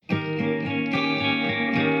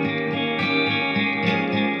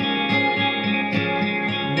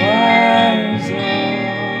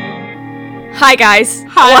Hi guys.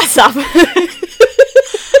 Hi. What's up?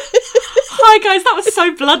 Hi guys, that was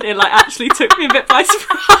so blunt, it like actually took me a bit by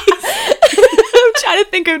surprise. I'm trying to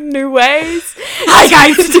think of new ways. Hi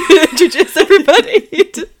guys. To introduce everybody.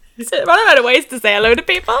 Run out of ways to say hello to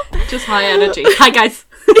people. Just high energy. Hi guys.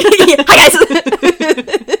 Hi guys.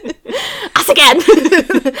 Us again.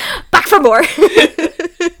 Back for more.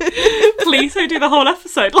 Please don't do the whole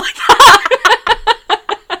episode like that.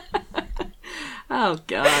 Oh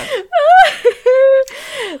god.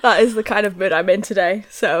 That is the kind of mood I'm in today.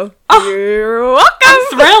 So you're welcome. I'm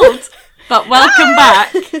thrilled. But welcome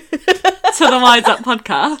back to the Wise Up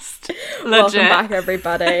podcast. Legit. Welcome back,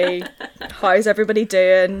 everybody. How's everybody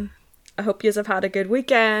doing? I hope you have had a good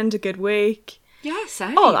weekend, a good week. Yeah,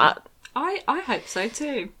 same. All that. I hope so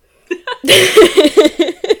too.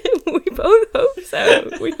 We both hope so.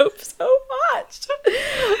 We hope so much.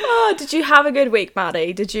 Oh, did you have a good week,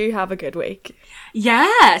 Maddie? Did you have a good week?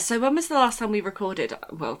 Yeah. So when was the last time we recorded?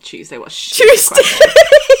 Well, Tuesday. What? Tuesday.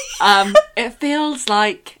 It feels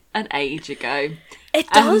like an age ago. It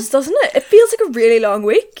does, doesn't it? It feels like a really long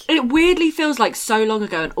week. It weirdly feels like so long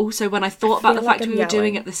ago, and also when I thought about the feel like fact I'm we were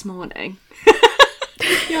doing yelling. it this morning.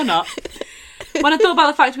 You're not. When I thought about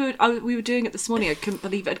the fact we were doing it this morning, I couldn't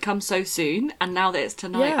believe it had come so soon, and now that it's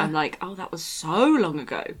tonight, Yeah. I'm like, oh, that was so long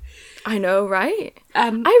ago. I know, right? I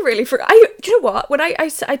really forgot. Do you know what? When I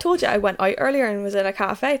told you I went out earlier and was in a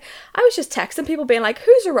cafe, I was just texting people being like,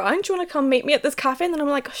 who's around? Do you want to come meet me at this cafe? And then I'm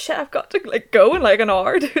like, oh shit, I've got to like go in like an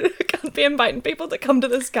hour. Dude. I can't be inviting people to come to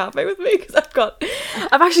this cafe with me because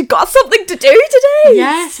I've actually got something to do today.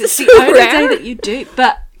 Yes, it's so the only rare. day that you do.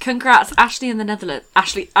 But congrats, Ashley in the Netherlands.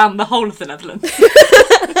 Ashley and the whole of the Netherlands.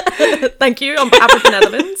 Thank you on behalf of the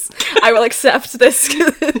Netherlands. I will accept this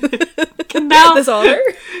this honour.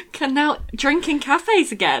 Can now drink in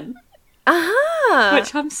cafes again. Aha!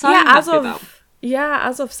 Which I'm so happy about. Yeah,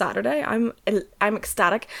 as of Saturday, I'm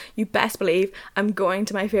ecstatic. You best believe I'm going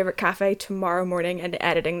to my favourite cafe tomorrow morning and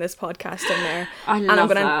editing this podcast in there. I love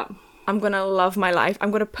that. I'm gonna love my life.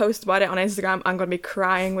 I'm gonna post about it on Instagram. I'm gonna be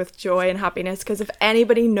crying with joy and happiness because if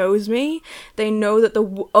anybody knows me, they know that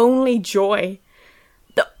the only joy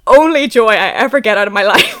I ever get out of my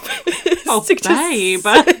life is babe.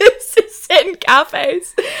 to sit in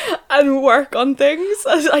cafes and work on things.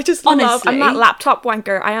 I just love. Honestly. I'm that laptop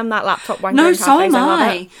wanker. I am that laptop wanker. No, in so cafes. am I love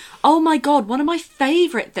I. it. Oh my god, one of my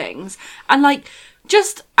favourite things. And like,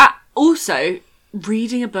 just also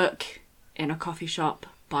reading a book in a coffee shop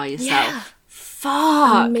by yourself. Yeah.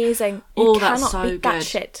 Fuck. Amazing. You Oh, cannot that's so beat that good.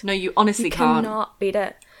 shit. No, you honestly You can't. cannot beat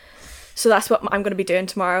it. So that's what I'm going to be doing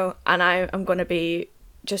tomorrow, and I'm going to be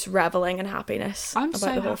just reveling in happiness I'm about so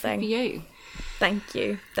the whole happy thing. for you.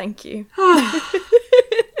 Thank you.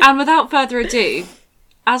 And without further ado,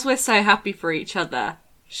 as we're so happy for each other,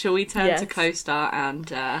 shall we turn to Yes. co-star and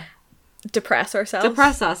Depress ourselves.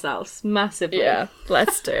 depress ourselves massively? Yeah,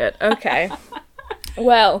 let's do it. Okay.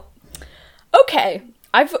 Well, okay.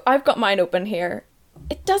 I've got mine open here.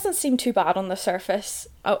 It doesn't seem too bad on the surface.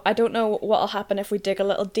 I don't know what'll happen if we dig a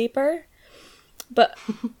little deeper. But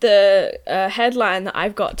the headline that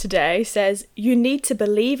I've got today says, you need to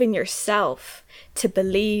believe in yourself to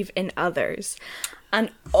believe in others.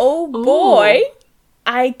 And oh boy,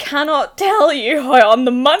 I cannot tell you how on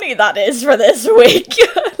the money that is for this week.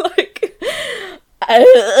 Like,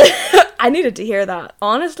 I needed to hear that.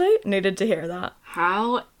 Honestly, needed to hear that.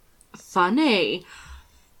 How funny.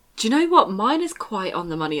 Do you know what? Mine is quite on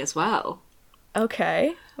the money as well.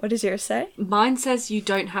 Okay, what does yours say? Mine says you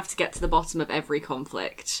don't have to get to the bottom of every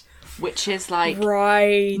conflict, which is like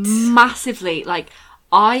Right. massively like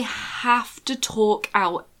I have to talk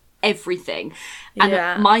out everything. And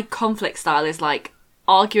Yeah. my conflict style is like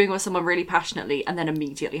arguing with someone really passionately and then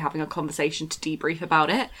immediately having a conversation to debrief about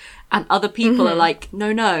it. And other people are like,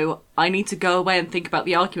 no, I need to go away and think about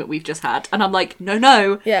the argument we've just had. And I'm like,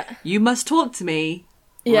 no, Yeah. you must talk to me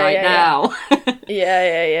Yeah, right yeah, yeah. now.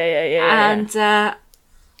 Yeah.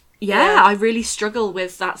 And I really struggle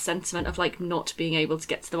with that sentiment of like not being able to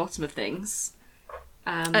get to the bottom of things.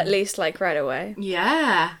 At least like right away.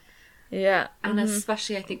 Yeah. Yeah. And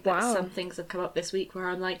especially I think that Wow. some things have come up this week where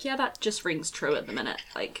I'm like, yeah, that just rings true at the minute.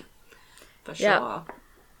 Like, for sure. Yeah.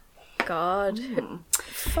 God.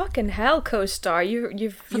 Fucking hell, co-star.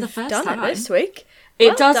 You've the first done time. it this week. It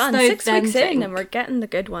Well does, done. though, 6 then weeks in think- and we're getting the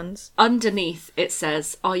good ones. Underneath it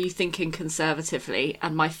says, are you thinking conservatively?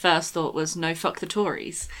 And my first thought was, no, fuck the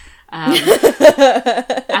Tories. And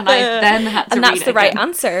I then had to And read that's it the right again.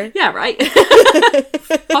 answer. Yeah, right.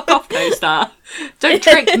 Fuck off, co-star. Don't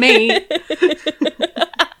trick me.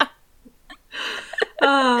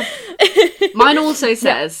 Mine also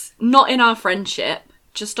says, not in our friendship,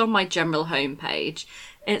 just on my general homepage,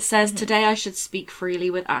 It says, today I should speak freely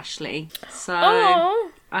with Ashley. So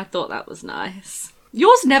Oh, I thought that was nice.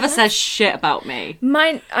 Yours never says shit about me.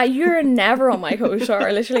 mine. You're never on my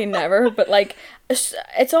co-star, literally never. But like,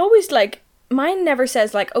 it's always like mine never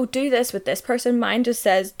says like, oh, do this with this person. Mine just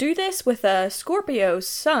says, do this with a Scorpio's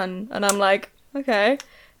sun, and I'm like, okay.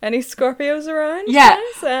 Any Scorpios around? Yeah,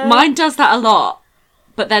 Guys? mine does that a lot.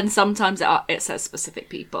 But then sometimes it says specific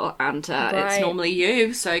people, and it's Right. normally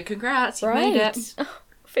you. So congrats, you made it.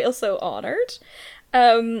 Feel so honored.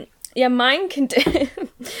 Yeah, mine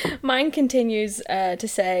mine continues to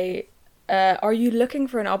say, are you looking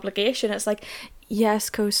for an obligation? It's like, yes,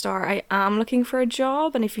 co-star, I am looking for a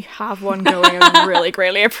job, and if you have one going, I would really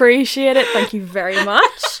greatly appreciate it. Thank you very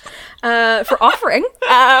much for offering.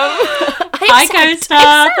 Hi,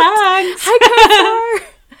 co-star. Thanks. Hi, co-star.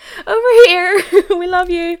 Over here. We love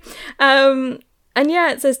you. And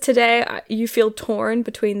yeah, it says, today you feel torn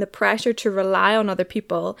between the pressure to rely on other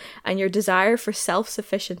people and your desire for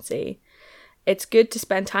self-sufficiency. It's good to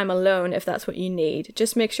spend time alone if that's what you need.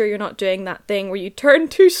 Just make sure you're not doing that thing where you turn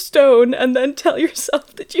to stone and then tell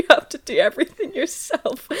yourself that you have to do everything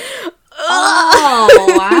yourself.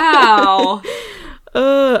 Oh,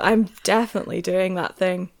 wow. I'm definitely doing that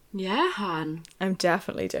thing. Yeah, hon. I'm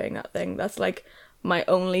definitely doing that thing. That's like my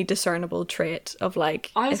only discernible trait of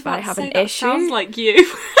like, if I have an issue, sounds like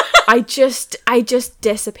you. I just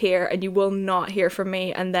disappear and you will not hear from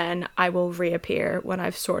me, and then I will reappear when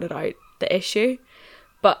I've sorted out the issue.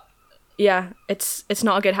 But yeah, it's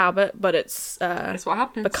not a good habit, but it's That's what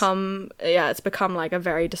happens. it's become like a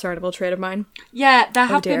very discernible trait of mine. Yeah, there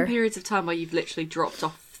have dear. been periods of time where you've literally dropped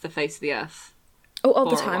off the face of the earth. Oh, all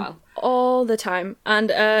the For a time. while. All the time.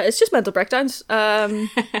 And it's just mental breakdowns. God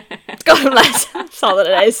bless. That's all that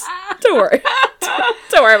it is. Don't worry.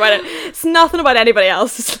 Don't worry about it. It's nothing about anybody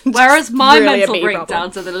else. It's just Whereas my really a mental me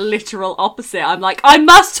breakdowns problem. are the literal opposite. I'm like, I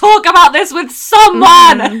must talk about this with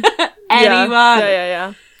someone!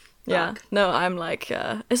 Anyone! Yeah. No, I'm like,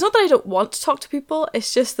 it's not that I don't want to talk to people,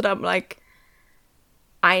 it's just that I'm like,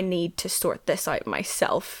 I need to sort this out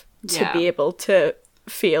myself to Yeah. be able to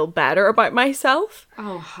feel better about myself.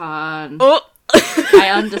 Oh, hun. Oh. I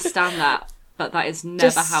understand that, but that is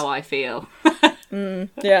never Just- how I feel.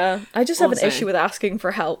 Yeah, I just have Also- an issue with asking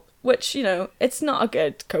for help, which, you know, it's not a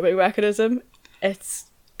good coping mechanism. It's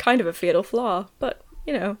kind of a fatal flaw, but,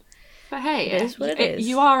 you know, But hey, It is what it is.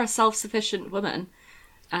 you are a self-sufficient woman.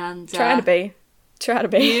 And try to be.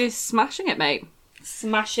 you're smashing it, mate.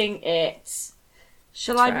 Smashing it.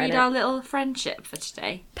 Shall I Trying read it. our little friendship for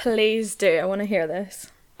today? Please do. I want to hear this.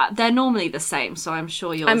 They're normally the same, so I'm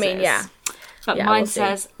sure yours is. yeah. But Yeah, mine we'll see.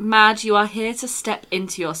 says, Mad, you are here to step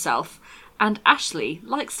into yourself. And Ashley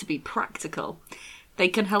likes to be practical. They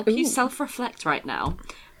can help you self-reflect right now.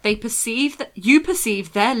 They perceive that you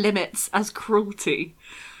perceive their limits as cruelty.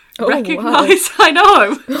 Oh, Recognize, I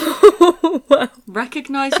know.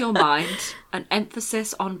 Recognize your mind. An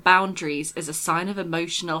emphasis on boundaries is a sign of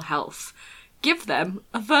emotional health. Give them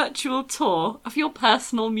a virtual tour of your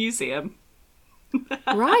personal museum.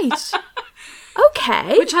 Right.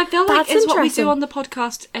 Okay. Which I feel like That's is what we interesting. do on the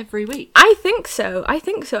podcast every week. I think so. I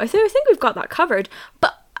think we've got that covered.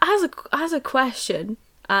 But as a question,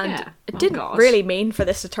 and Yeah. it Oh, didn't God. really mean for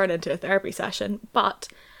this to turn into a therapy session, but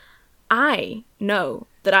I know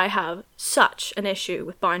that I have such an issue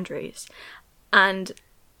with boundaries, and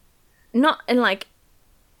not in like,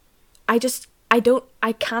 I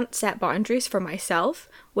can't set boundaries for myself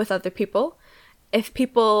with other people. If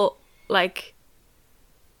people like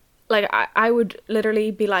I would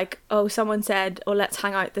literally be like, oh, someone said, oh, let's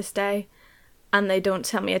hang out this day, and they don't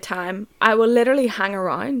tell me a time, I will literally hang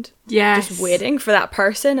around, Yes. just waiting for that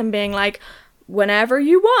person and being like, whenever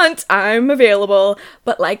you want, I'm available.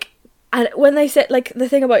 But like, and when they said like the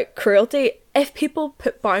thing about cruelty, if people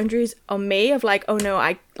put boundaries on me of like, oh no,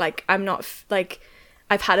 I'm not like,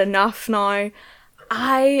 I've had enough now,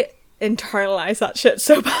 I internalize that shit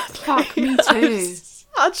so badly. Fuck, me I'm too.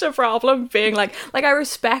 such a problem being like I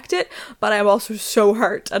respect it, but I'm also so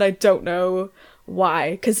hurt, and I don't know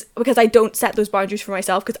why, because I don't set those boundaries for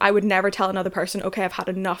myself, because I would never tell another person, okay, I've had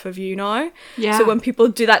enough of you now. Yeah. So when people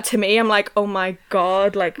do that to me, I'm like, oh my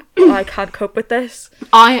god, like I can't cope with this.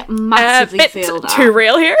 I massively Bit feel that. too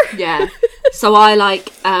real here. Yeah. So I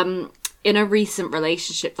like in a recent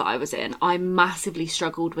relationship that I was in, I massively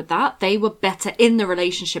struggled with that. They were better in the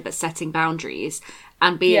relationship at setting boundaries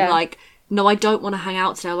and being Yeah. like, no, I don't want to hang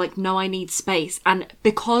out today. Like, no, I need space. And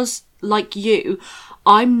because, like you,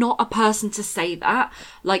 I'm not a person to say that.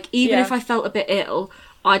 Like, even Yeah. if I felt a bit ill,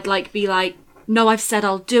 I'd like be like, no, I've said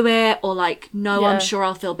I'll do it, or like, no, I'm sure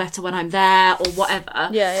I'll feel better when I'm there, or whatever.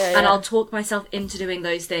 And I'll talk myself into doing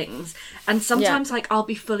those things. And sometimes like I'll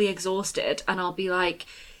be fully exhausted and I'll be like,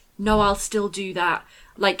 no, I'll still do that.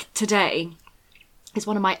 Like today is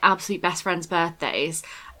one of my absolute best friend's birthdays.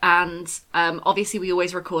 And obviously we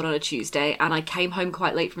always record on a Tuesday, and I came home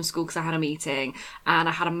quite late from school because I had a meeting and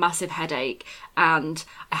I had a massive headache, and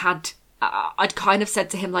I'd kind of said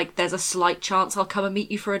to him, like, there's a slight chance I'll come and meet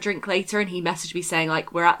you for a drink later, and he messaged me saying,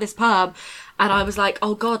 like, we're at this pub, and I was like,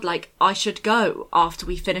 oh god, like, I should go after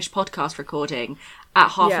we finish podcast recording at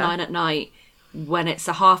 9:30 at night, when it's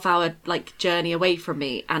a half-hour, like, journey away from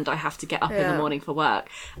me, and I have to get up in the morning for work.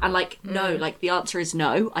 And, like, no, like, the answer is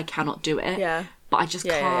no, I cannot do it. But I just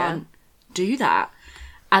can't do that.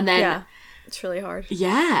 And then... it's really hard.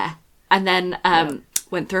 Yeah. And then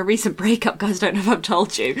went through a recent breakup, guys, don't know if I've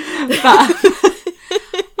told you. But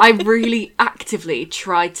I really actively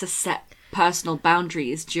tried to set personal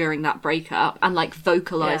boundaries during that breakup and, like,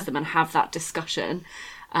 vocalise them and have that discussion.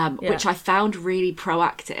 Which I found really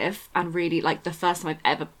proactive and really, like, the first time I've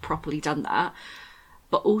ever properly done that,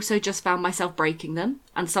 but also just found myself breaking them.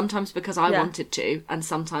 And sometimes because I wanted to, and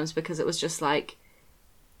sometimes because it was just like,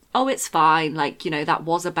 oh, it's fine, like, you know, that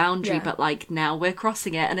was a boundary, but, like, now we're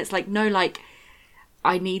crossing it. And it's like, no, like,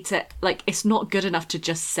 I need to, like, it's not good enough to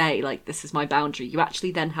just say, like, this is my boundary. You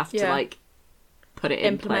actually then have to, like, put it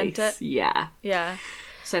in Implement place. It. Yeah.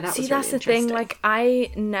 So that was really that's the thing, like,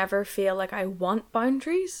 I never feel like I want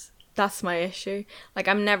boundaries. That's my issue. Like,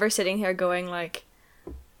 I'm never sitting here going, like,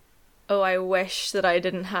 oh, I wish that I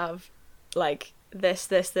didn't have, like,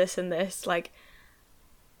 this, and this. Like,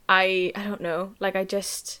 I don't know. Like, I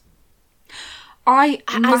just... I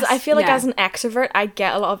feel like as an extrovert, I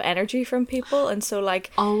get a lot of energy from people, and so,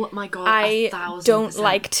 like... Oh, my God, I 1000%.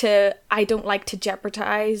 don't like to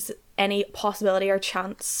jeopardize any possibility or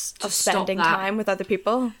chance of spending time with other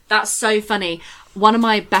people. That's so funny. One of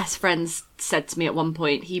my best friends said to me at one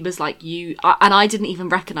point, he was like, and I didn't even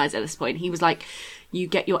recognise at this point, he was like, you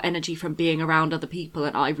get your energy from being around other people,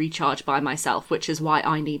 and I recharge by myself, which is why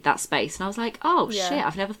I need that space. And I was like, oh shit,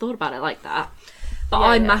 I've never thought about it like that. But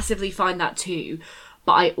I massively find that too.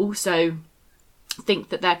 But I also think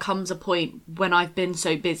that there comes a point when I've been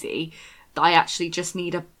so busy that I actually just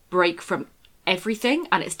need a break from everything.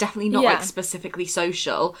 And it's definitely not like specifically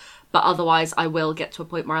social, but otherwise I will get to a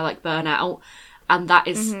point where I like burn out. And that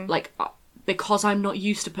is like, because I'm not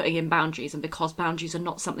used to putting in boundaries, and because boundaries are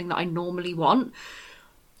not something that I normally want,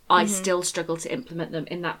 I still struggle to implement them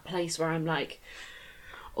in that place where I'm like,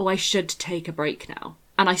 oh, I should take a break now.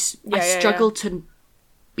 And I struggle to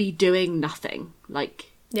be doing nothing.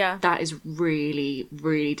 Like, that is really,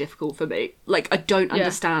 really difficult for me. Like, I don't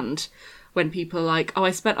understand when people are like, oh,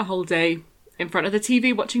 I spent a whole day in front of the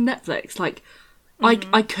TV watching Netflix. Like,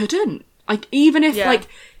 I couldn't. Like, even if, like,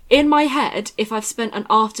 in my head, if I've spent an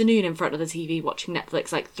afternoon in front of the TV watching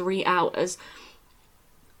Netflix, like 3 hours,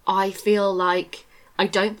 I feel like I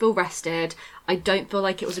don't feel rested. I don't feel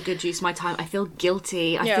like it was a good use of my time. I feel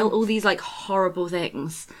guilty. I feel all these, like, horrible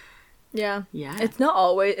things. Yeah. It's not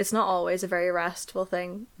always a very restful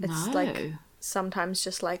thing. It's like sometimes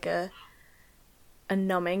just like a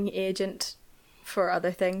numbing agent for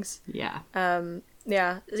other things. Yeah.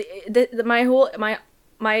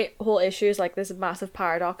 My whole issue is like this massive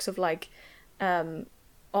paradox of like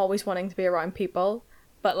always wanting to be around people,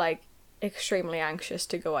 but like extremely anxious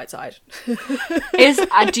to go outside.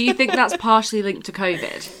 Do you think that's partially linked to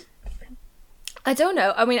COVID? I don't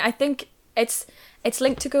know. I mean, I think it's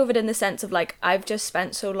linked to COVID in the sense of like I've just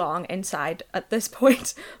spent so long inside at this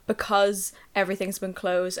point because everything's been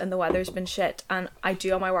closed and the weather's been shit, and I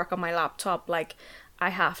do all my work on my laptop. Like I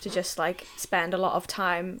have to just like spend a lot of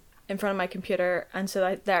time in front of my computer, and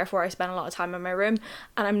so therefore I spend a lot of time in my room,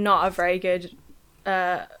 and I'm not a very good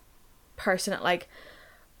person at like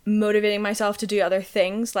motivating myself to do other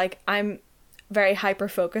things. Like I'm very hyper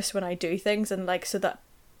focused when I do things, and like so that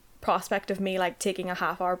prospect of me like taking a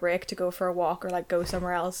half-hour break to go for a walk or like go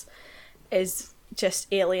somewhere else is just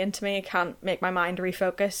alien to me. I can't make my mind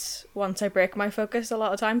refocus once I break my focus a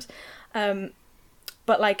lot of times.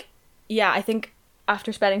 But like I think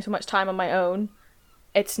after spending so much time on my own,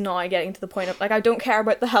 it's now getting to the point of like I don't care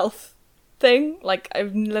about the health thing. Like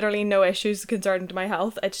I've literally no issues concerning to my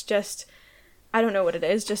health. It's just I don't know what it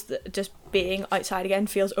is. Just being outside again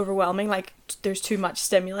feels overwhelming. Like there's too much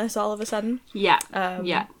stimulus all of a sudden. Yeah.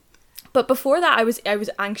 But before that, I was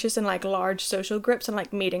anxious in like large social groups and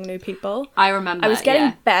like meeting new people. I remember. I was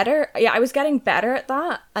getting better. Yeah, I was getting better at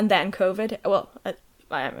that, and then COVID. Well,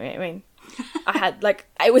 I mean, I had like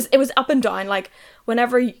it was up and down. Like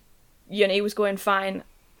whenever uni was going fine,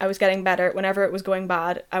 I was getting better. Whenever it was going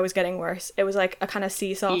bad, I was getting worse. It was like a kind of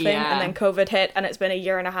seesaw thing. Yeah. And then COVID hit, and it's been a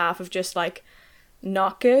year and a half of just like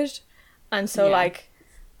not good. And so like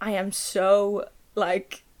I am so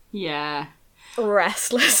like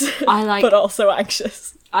restless but also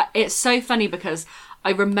anxious. It's so funny because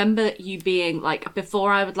I remember you being like,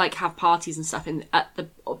 before I would like have parties and stuff at the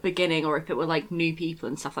beginning, or if it were like new people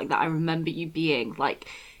and stuff like that, I remember you being like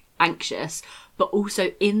anxious, but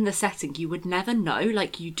also in the setting you would never know,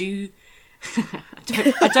 like you do.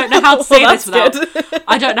 I don't know how to say this without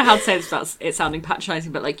I don't know how to say this without it sounding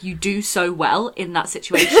patronizing, but like you do so well in that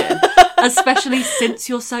situation, especially since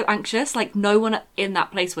you're so anxious. Like no one in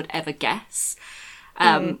that place would ever guess.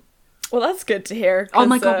 Well, that's good to hear. Oh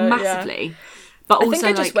my god, massively. Yeah. But also, I think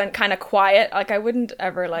I just went kind of quiet. Like I wouldn't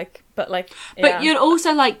ever like, but you'd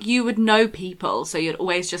also like, you would know people, so you'd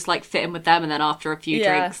always just like fit in with them, and then after a few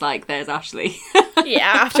drinks, like there's Ashley. Yeah,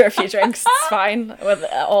 after a few drinks, it's fine with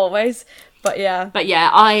always. But yeah,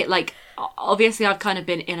 I like, obviously I've kind of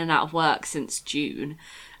been in and out of work since June.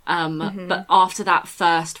 But after that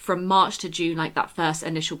from March to June, like that first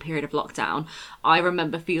initial period of lockdown, I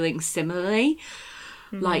remember feeling similarly,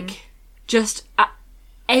 like just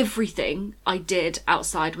everything I did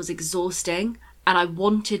outside was exhausting, and I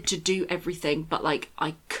wanted to do everything, but like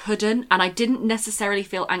I couldn't. And I didn't necessarily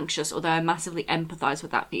feel anxious, although I massively empathize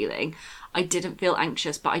with that feeling. I didn't feel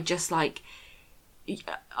anxious, but I just like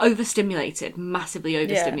overstimulated, massively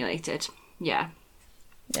overstimulated. Yeah.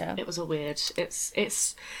 It was a weird,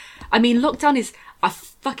 it's I mean, lockdown is, I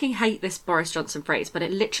fucking hate this Boris Johnson phrase, but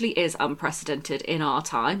it literally is unprecedented in our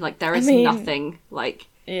time. Like there is nothing like,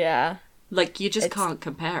 like you just can't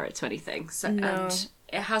compare it to anything. So, and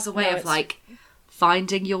it has a way of like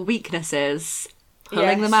finding your weaknesses,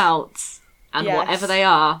 pulling them out, and whatever they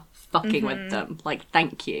are, fucking with them. Like,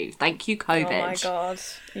 thank you COVID. Oh my god,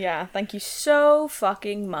 yeah, thank you so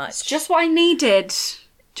fucking much. It's just what I needed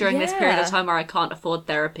during this period of time where I can't afford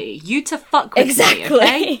therapy. You to fuck with me,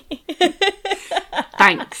 okay?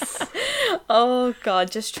 Thanks. Oh god,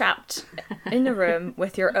 just trapped in a room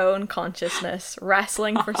with your own consciousness,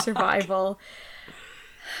 wrestling for survival.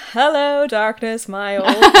 Hello, darkness, my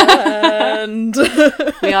old friend.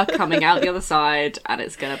 We are coming out the other side, and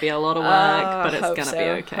it's going to be a lot of work, but it's going to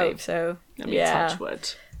be okay. Hope so. I mean, touch wood.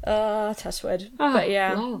 Touch wood. But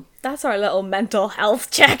yeah, that's our little mental health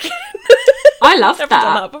check. I love Never that.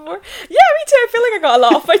 done that before. Yeah, me too. I feel like I got a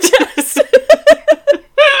lot off my chest.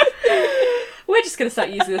 We're just going to start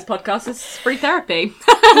using this podcast as free therapy.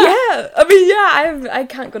 I mean, I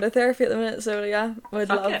can't go to therapy at the minute, so yeah, would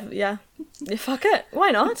love, yeah, fuck it,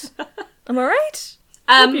 why not? Am I right?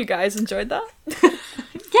 Hope you guys enjoyed that.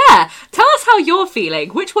 Yeah, tell us how you're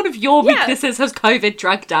feeling. Which one of your weaknesses has COVID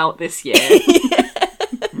dragged out this year?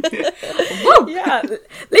 Yeah,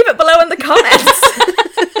 leave it below in the comments.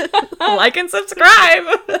 Like and subscribe.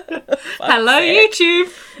 Hello, YouTube.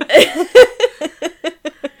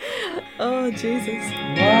 Oh, Jesus.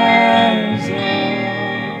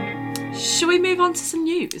 Should we move on to some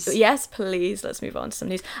news? Yes, please. Let's move on to some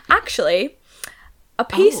news. Actually, a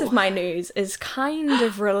piece of my news is kind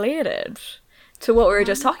of related to what we were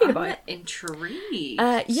just talking about. Intrigued.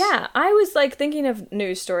 Yeah, I was like thinking of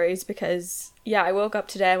news stories because, yeah, I woke up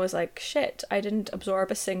today and was like, shit, I didn't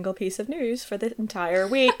absorb a single piece of news for the entire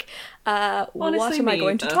week. What am I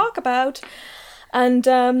going to talk about? And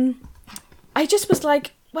I just was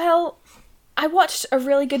like, well, I watched a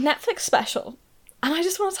really good Netflix special, and I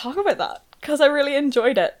just want to talk about that because I really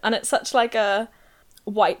enjoyed it, and it's such like a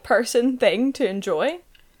white person thing to enjoy,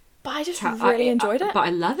 but I just really enjoyed it. But I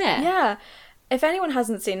love it. Yeah. If anyone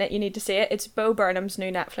hasn't seen it, you need to see it. It's Bo Burnham's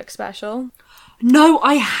new Netflix special. No,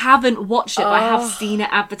 I haven't watched it, but I have seen it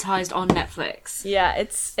advertised on Netflix. Yeah,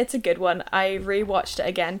 it's a good one. I rewatched it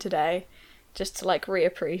again today just to like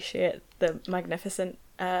reappreciate the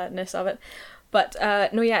magnificentness of it. But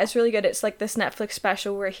no, yeah, it's really good. It's like this Netflix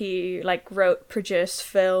special where he like wrote, produced,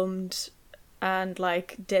 filmed, and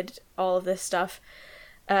like did all of this stuff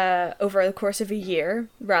over the course of a year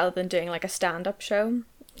rather than doing like a stand-up show.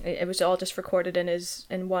 It was all just recorded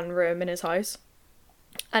in one room in his house.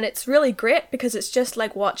 And it's really great because it's just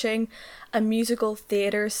like watching a musical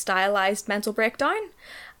theatre stylized mental breakdown.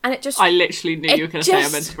 And it just... I literally knew you were going to say a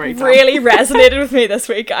mental breakdown. Really resonated with me this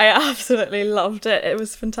week. I absolutely loved it. It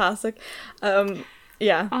was fantastic.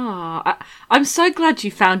 Yeah. I'm so glad you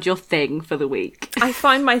found your thing for the week. I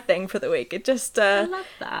found my thing for the week. It just... I love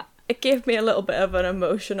that. It gave me a little bit of an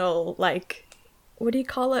emotional, like... What do you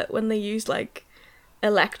call it when they use, like,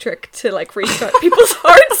 electric to, like, restart people's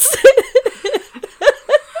hearts? What's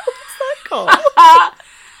that called?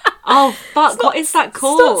 Oh, fuck. What is that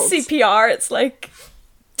called? It's not CPR. It's like...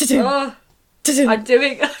 I'm just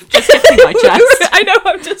hitting my chest. I know,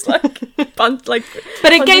 I'm just like,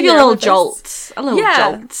 but it gave you a little jolt. A little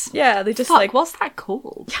jolt. Yeah, they just Fuck, like... what's that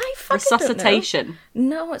called? Yeah, I fucking Resuscitation. don't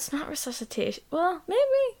know. No, it's not resuscitation. Well,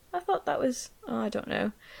 maybe. I thought that was... Oh, I don't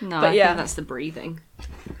know. No, but I think that's the breathing.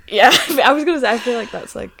 Yeah, I was going to say, I feel like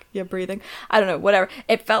that's like, you're breathing. I don't know, whatever.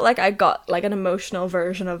 It felt like I got like an emotional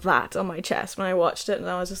version of that on my chest when I watched it, and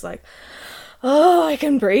I was just like, oh, I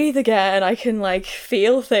can breathe again. I can like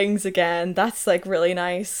feel things again. That's like really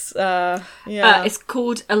nice. Yeah. It's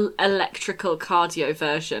called electrical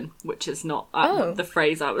cardioversion, which is not the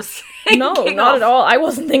phrase I was thinking. No, not at all. I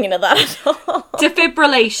wasn't thinking of that at all.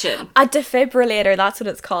 Defibrillation. A defibrillator, that's what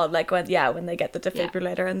it's called. Like when they get the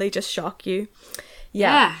defibrillator and they just shock you.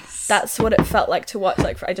 Yeah. Yes. That's what it felt like to watch.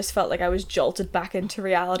 Like I just felt like I was jolted back into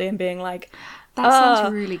reality and being like, that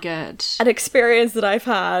sounds really good. An experience that I've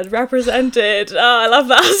had represented. Oh, I love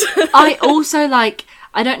that. I also like,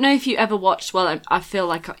 I don't know if you ever watched, well, I feel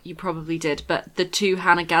like you probably did, but the 2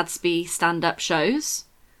 Hannah Gadsby stand-up shows.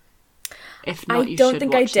 If not, you should watch them. I don't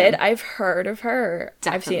think I did. I've heard of her.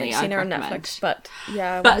 Definitely, I've seen her on Netflix, but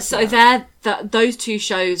yeah. But so those 2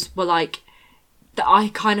 shows were like, that I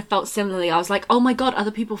kind of felt similarly. I was like, oh my god,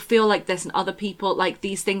 other people feel like this, and other people, like,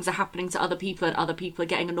 these things are happening to other people, and other people are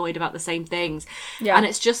getting annoyed about the same things. Yeah. And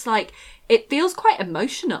it's just like, it feels quite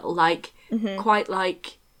emotional, like, quite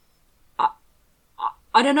like,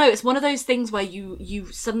 I don't know, it's one of those things where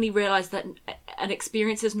you suddenly realise that an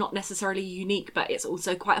experience is not necessarily unique, but it's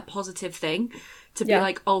also quite a positive thing to be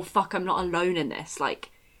like, oh fuck, I'm not alone in this,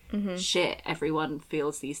 like, shit, everyone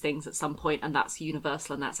feels these things at some point, and that's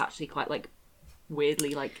universal, and that's actually quite, like, weirdly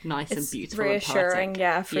like nice and beautiful, reassuring, and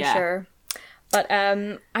yeah, for sure. But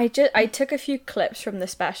I took a few clips from the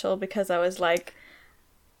special because I was like,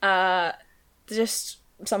 just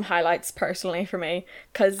some highlights personally for me,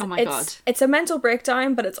 because it's a mental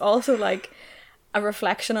breakdown, but it's also like a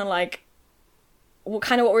reflection on like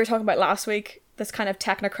what we were talking about last week, this kind of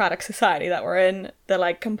technocratic society that we're in, the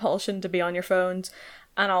like compulsion to be on your phones,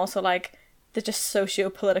 and also like the just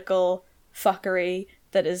socio-political fuckery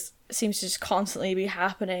that seems to just constantly be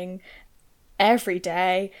happening every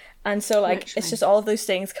day. And so like It's just all of those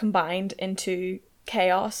things combined into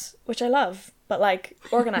chaos, which I love, but like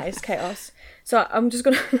organized chaos. So I'm just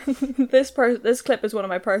gonna this clip is one of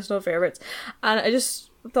my personal favorites, and I just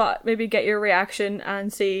thought maybe get your reaction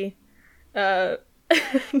and see does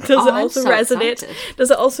it also resonate? Excited.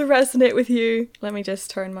 Does it also resonate with you? Let me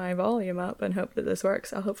just turn my volume up and hope that this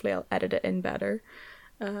works. Hopefully I'll edit it in better.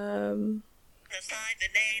 Can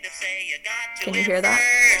you hear that?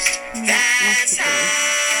 That's how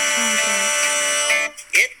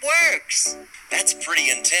it works. That's pretty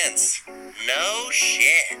intense. No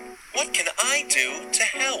shit. What can I do to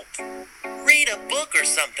help? Read a book or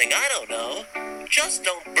something, I don't know. Just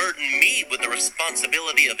don't burden me with the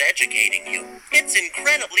responsibility of educating you. It's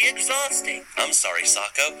incredibly exhausting. I'm sorry,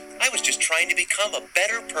 Sako. I was just trying to become a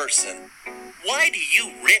better person. Why do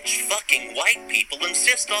you rich fucking white people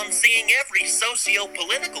insist on seeing every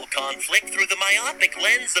socio-political conflict through the myopic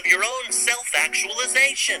lens of your own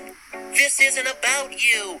self-actualization? This isn't about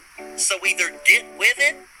you. So either get with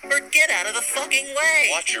it or get out of the fucking way.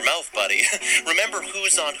 Watch your mouth, buddy. Remember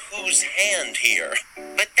who's on whose hand here.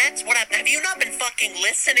 But that's what have you not been fucking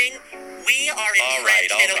listening? We are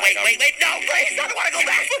entrenched in a... Wait, no, please, I don't want to go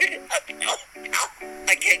back.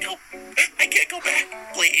 I can't go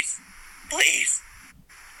back, please. Please.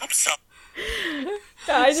 I'm sorry.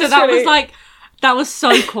 So that was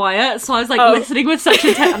so quiet, so I was like listening with such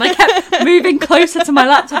intent, and I kept moving closer to my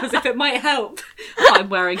laptop as if it might help. I'm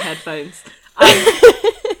wearing headphones.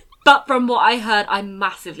 But from what I heard, I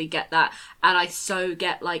massively get that, and I so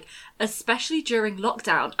get, like, especially during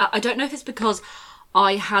lockdown, I don't know if it's because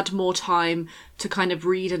I had more time to kind of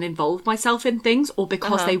read and involve myself in things, or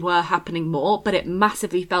because they were happening more, but it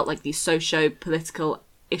massively felt like these socio-political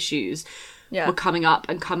issues were coming up,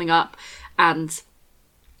 and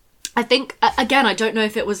I think, again, I don't know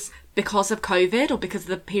if it was because of COVID or because of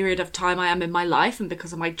the period of time I am in my life and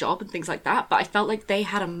because of my job and things like that, but I felt like they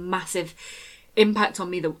had a massive impact on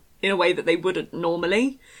me in a way that they wouldn't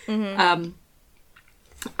normally. And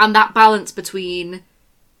that balance between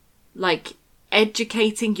like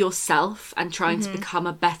educating yourself and trying to become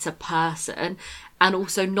a better person, and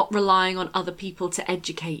also not relying on other people to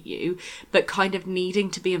educate you, but kind of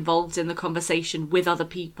needing to be involved in the conversation with other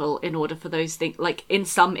people in order for those things, like in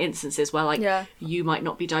some instances where like you might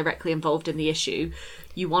not be directly involved in the issue,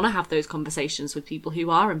 you want to have those conversations with people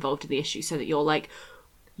who are involved in the issue, so that you're like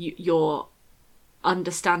you're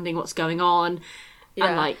understanding what's going on.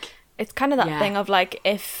 And like it's kind of that thing of like,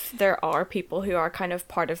 if there are people who are kind of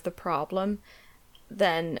part of the problem,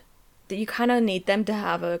 then you kind of need them to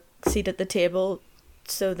have a seat at the table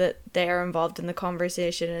so that they are involved in the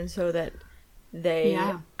conversation and so that they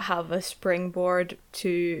have a springboard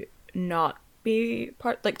to not be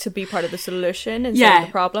part, like, to be part of the solution instead of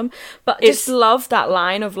the problem. But just love that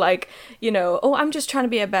line of, like, you know, oh, I'm just trying to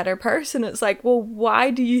be a better person. It's like, well,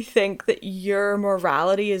 why do you think that your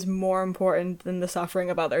morality is more important than the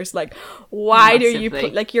suffering of others? Like, why do you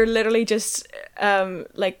like, you're literally just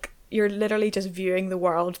you're literally just viewing the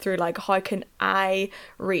world through, like, how can I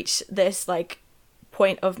reach this, like,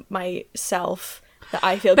 point of myself that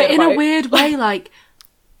I feel good about. But in a weird way, like,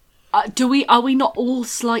 are we not all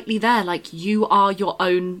slightly there? Like, you are your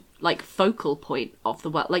own, like, focal point of the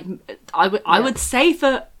world. Like, I would say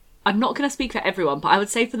I'm not going to speak for everyone, but I would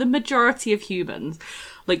say for the majority of humans,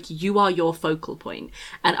 like, you are your focal point.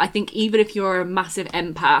 And I think even if you're a massive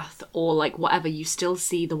empath or, like, whatever, you still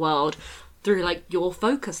see the world through, like, your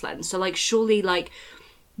focus lens. So, like, surely, like,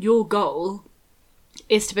 your goal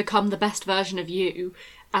is to become the best version of you.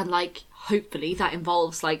 And, like, hopefully that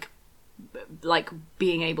involves, like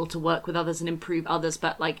being able to work with others and improve others,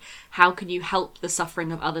 but, like, how can you help the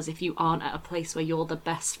suffering of others if you aren't at a place where you're the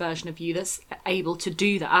best version of you that's able to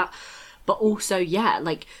do that? But also,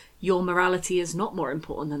 like, your morality is not more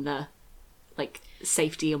important than the, like,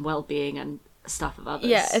 safety and well-being and stuff of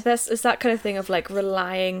others. It's that kind of thing of, like,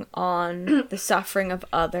 relying on the suffering of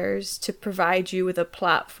others to provide you with a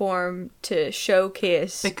platform to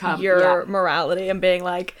showcase your morality and being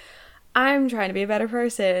like, I'm trying to be a better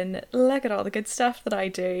person. Look at all the good stuff that I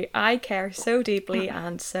do. I care so deeply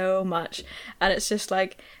and so much. And it's just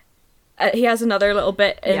like, he has another little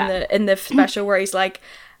bit in the special where he's like,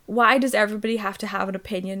 why does everybody have to have an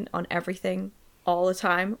opinion on everything all the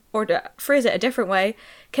time? Or to phrase it a different way,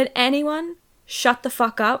 can anyone shut the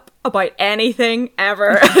fuck up about anything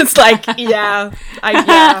ever? It's like,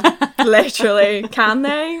 literally. Can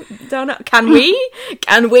they? Don't know. Can we?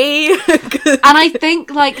 And I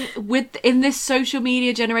think, like, in this social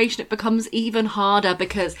media generation, it becomes even harder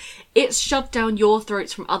because it's shoved down your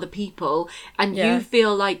throats from other people, and you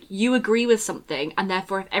feel like you agree with something, and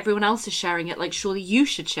therefore if everyone else is sharing it, like, surely you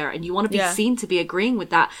should share it, and you want to be seen to be agreeing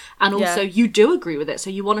with that, and also you do agree with it, so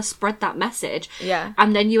you want to spread that message,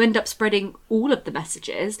 and then you end up spreading all of the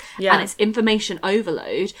messages, and it's information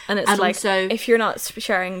overload, and it's like, also, if you're not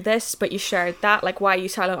sharing this but you shared that, like, why are you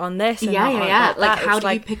silent on this? And like how do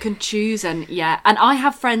you pick and choose? And and I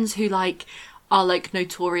have friends who, like, are, like,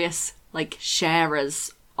 notorious, like,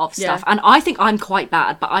 sharers of stuff, and I think I'm quite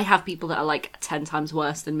bad, but I have people that are, like, 10 times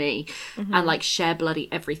worse than me, and, like, share bloody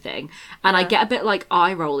everything, and I get a bit, like,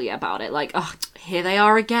 eye rolly about it, like, oh, here they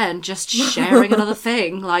are again, just sharing another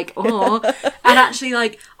thing, like, oh. And actually,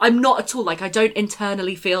 like, I'm not at all, like, I don't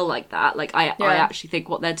internally feel like that, like, I actually think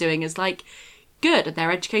what they're doing is, like, good, and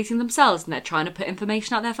they're educating themselves, and they're trying to put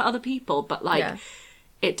information out there for other people, but, like,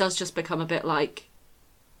 it does just become a bit like,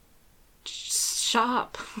 shut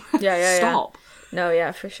up. Stop.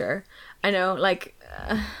 No, for sure. I know, like,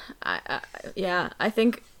 I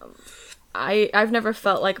think I've never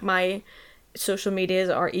felt like my social medias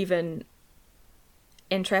are even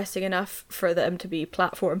interesting enough for them to be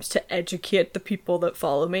platforms to educate the people that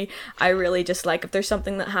follow me. I really just, like, if there's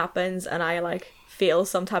something that happens and I, like, feel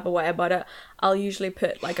some type of way about it, I'll usually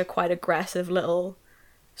put, like, a quite aggressive little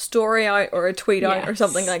story out or a tweet out or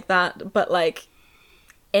something like that, but, like,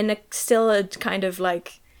 in still a kind of,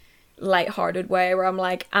 like, light-hearted way where I'm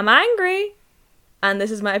like, I'm angry and this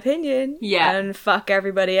is my opinion and fuck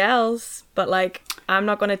everybody else, but, like, I'm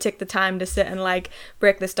not going to take the time to sit and, like,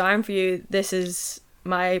 break this down for you. This is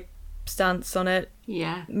my stance on it.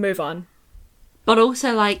 Move on. But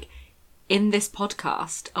also, like, in this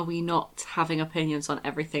podcast, are we not having opinions on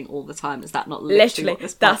everything all the time? Is that not literally what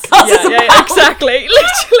this podcast is about? Exactly.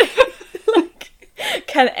 Literally. Like,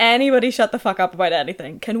 can anybody shut the fuck up about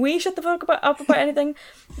anything? Can we shut the fuck up about anything?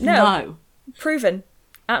 No. Proven.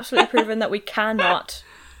 Absolutely proven that we cannot,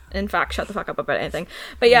 in fact, shut the fuck up about anything.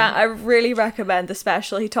 But I really recommend the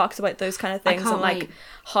special. He talks about those kind of things and, like,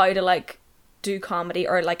 how to, like, do comedy,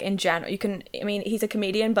 or, like, in general, you can, I mean, he's a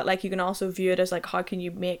comedian, but, like, you can also view it as, like, how can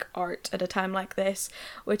you make art at a time like this,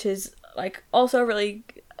 which is, like, also really,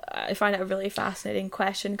 I find it a really fascinating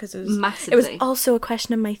question, because it was also a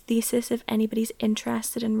question of my thesis, if anybody's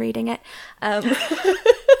interested in reading it.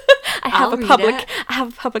 I have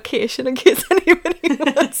a publication in case anybody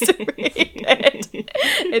wants to read it.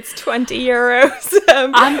 It's €20.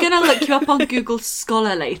 I'm gonna look you up on Google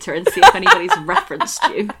Scholar later and see if anybody's referenced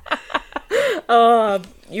you. Oh,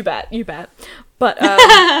 you bet. But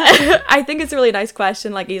I think it's a really nice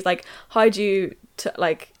question. Like, he's like, how do you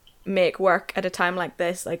like make work at a time like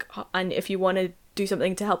this? Like, and if you wanted do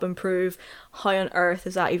something to help improve. How on earth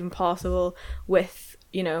is that even possible with,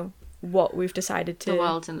 you know, what we've decided to The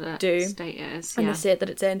world and the do state it is. and Yeah. the state that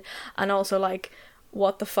it's in? And also, like,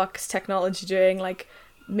 what the fuck's technology doing? Like,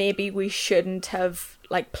 maybe we shouldn't have,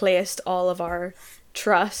 like, placed all of our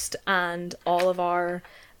trust and all of our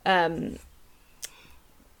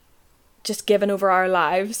just given over our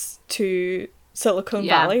lives to Silicon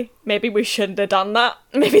Yeah. Valley. Maybe we shouldn't have done that.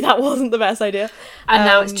 Maybe that wasn't the best idea. And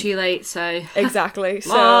now it's too late, so... Exactly.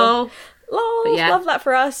 So Lol. lol, But yeah. love that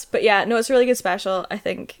for us. But yeah, no, it's a really good special. I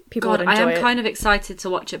think people God, would I enjoy am it. kind of excited to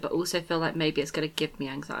watch it, but also feel like maybe it's going to give me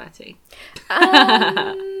anxiety. You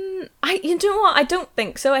know what? I don't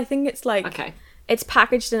think so. I think it's like Okay. it's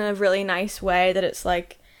packaged in a really nice way that it's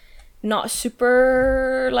like not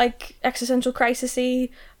super like existential crisis-y,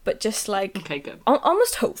 but just like Okay, good.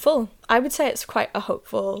 almost hopeful. I would say it's quite a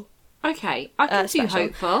hopeful. Okay, I can do special.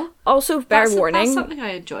 hopeful. Also, fair That's warning. something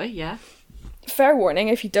I enjoy, yeah. Fair warning,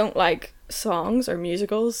 if you don't like songs or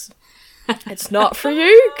musicals, it's not for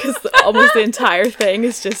you, because almost the entire thing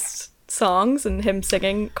is just songs and him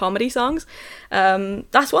singing comedy songs.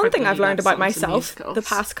 That's one thing Really I've learned love about songs and myself musicals. the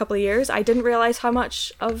past couple of years. I didn't realize how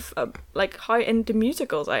much of like how into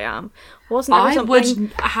musicals I am. Wasn't ever I something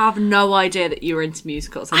would have no idea that you were into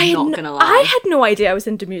musicals. I'm not going to lie. I had no idea I was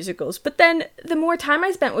into musicals, but then the more time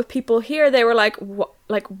I spent with people here, they were like,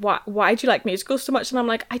 why do you like musicals so much? And I'm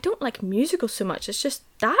like, I don't like musicals so much. It's just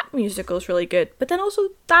that musical's really good, but then also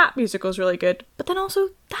that musical's really good, but then also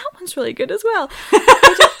that one's really good as well.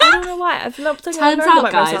 I don't know why. I've loved something I've Turns learned out,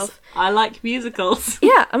 about guys, myself. I like musicals.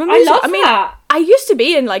 Yeah, I'm a I musical. love mean, that. I used to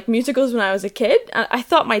be in like musicals when I was a kid. I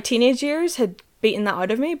thought my teenage years had beaten that out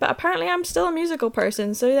of me, but apparently I'm still a musical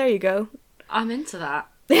person. So there you go. I'm into that.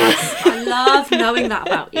 I love knowing that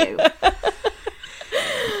about you.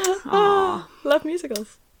 Aww. Love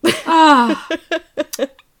musicals. Ah.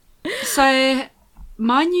 So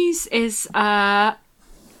my news is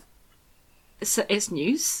it's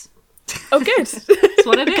news. Oh, good. That's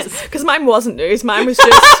what it is. Because mine wasn't news. Mine was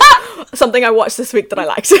just something I watched this week that I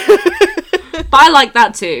liked. But I like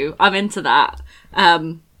that too. I'm into that.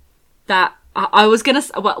 That I was gonna.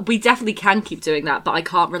 Well, we definitely can keep doing that, but I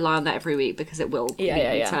can't rely on that every week because it will Yeah, be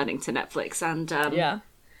yeah, yeah. turning to Netflix and Yeah.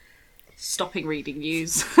 stopping reading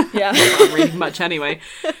news. Yeah. I'm reading much anyway.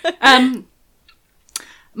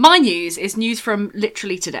 My news is news from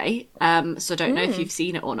literally today. So I don't know if you've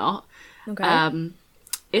seen it or not. Okay.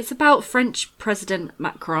 It's about French President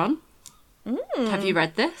Macron. Have you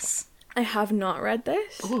read this? I have not read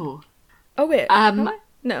this. Ooh. Oh, wait. Um, have I?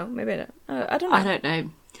 No, maybe I don't. I don't know. I don't know.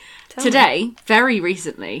 Tell me. Today, very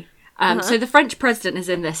recently, so the French president is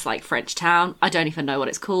in this like French town. I don't even know what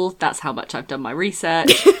it's called. That's how much I've done my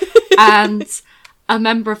research. And a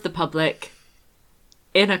member of the public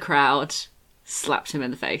in a crowd slapped him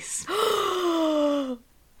in the face.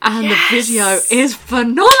 And the video is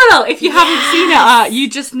phenomenal. If you haven't seen it, you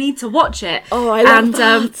just need to watch it. Oh, I love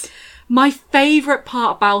that. My favourite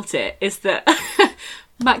part about it is that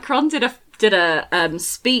Macron did a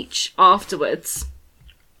speech afterwards.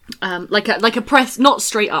 Like a press, not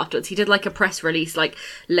straight afterwards. He did like a press release like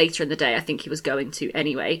later in the day. I think he was going to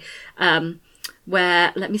anyway.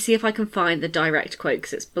 Where, let me see if I can find the direct quote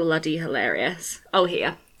because it's bloody hilarious. Oh,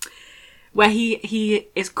 here. Where he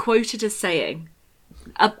is quoted as saying,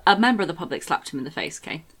 a member of the public slapped him in the face,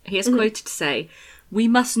 okay? He is quoted to say, "We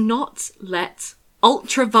must not let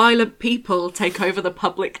ultra-violent people take over the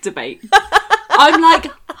public debate." I'm like,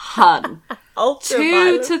 hun.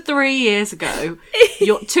 2 to 3 years ago,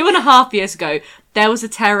 2.5 years ago, there was a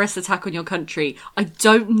terrorist attack on your country. I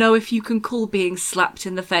don't know if you can call being slapped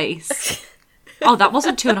in the face. Oh, that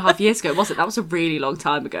wasn't 2.5 years ago, was it? That was a really long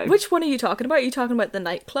time ago. Which one are you talking about? Are you talking about the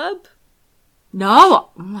nightclub? No,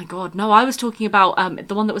 oh my god, no, I was talking about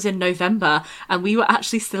the one that was in November, and we were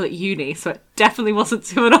actually still at uni, so it definitely wasn't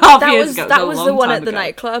 2.5 years ago. That was a the long one time at the ago.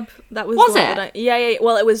 nightclub. That was Was the one it? at yeah.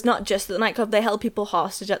 Well, it was not just at the nightclub. They held people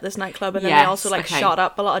hostage at this nightclub, and then they Yes, also like okay. shot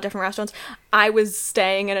up a lot of different restaurants. I was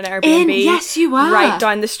staying in an Airbnb. Yes, you were. Right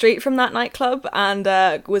down the street from that nightclub, and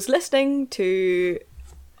was listening to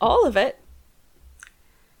all of it.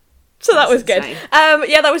 So that was good. insane.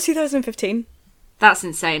 Yeah, that was 2015. That's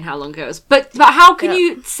insane how long ago it was. But how can Yeah.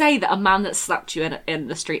 you say that a man that slapped you in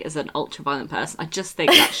the street is an ultra-violent person? I just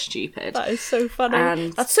think that's stupid. That is so funny.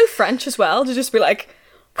 And- That's so French as well, to just be like,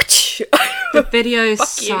 The video is Fuck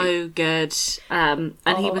so good. And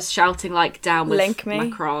he was shouting like, "Down with Link me.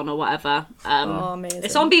 Macron" or whatever. amazing.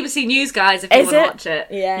 It's on BBC News, guys, if you Is want to it? watch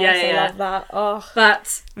it. Yes, I love that. Oh.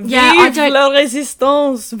 But yeah, I Vive don't la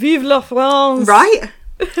résistance! Vive la France! right?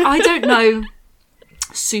 I don't know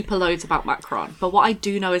super loads about Macron, but what I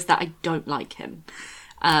do know is that I don't like him.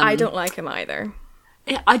 I don't like him either.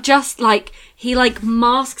 I just, like, he, like,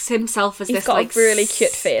 masks himself as He's this, got like... a really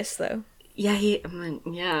cute face, though. Yeah,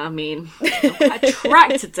 I'm quite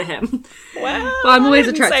attracted to him. Well, But I'm always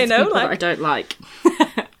I didn't attracted say to no, people like- that I don't like.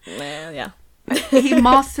 Well, yeah. He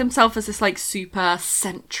masks himself as this, like, super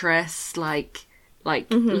centrist, like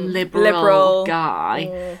liberal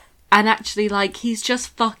guy. And actually, like, he's just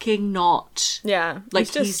fucking not. Yeah. Like,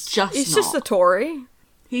 he's just not. a Tory.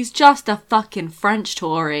 He's just a fucking French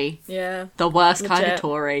Tory. Yeah. The worst kind of Legit.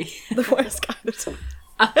 Tory. The worst kind of Tory.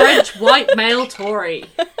 A French white male Tory.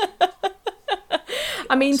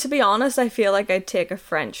 I mean, to be honest, I feel like I'd take a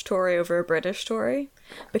French Tory over a British Tory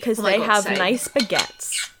because Oh my they God, have same. nice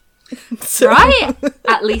baguettes. So- Right?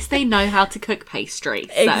 At least they know how to cook pastry.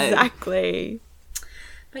 So. Exactly.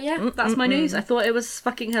 But yeah, that's my news. I thought it was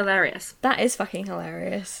fucking hilarious. That is fucking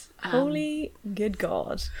hilarious. Holy good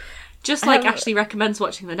God. Just like have- Ashley recommends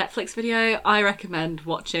watching the Netflix video, I recommend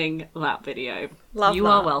watching that video. Love you that.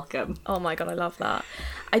 are welcome. Oh my God, I love that.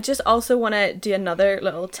 I just also want to do another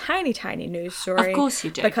little tiny news story. Of course you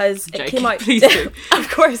do. Because I'm it joking. came out... Please do. Of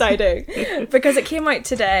course I do. Because it came out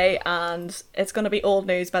today and it's going to be old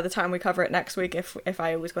news by the time we cover it next week, if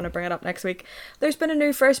I was going to bring it up next week. There's been a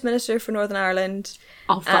new First Minister for Northern Ireland.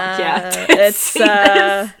 Oh, fuck yeah. It's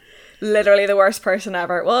literally the worst person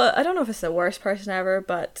ever. Well, I don't know if it's the worst person ever,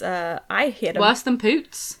 but I hate him. Worse than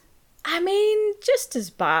Poots? I mean, just as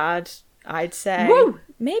bad, I'd say. Woo!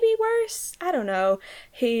 Maybe worse. I don't know.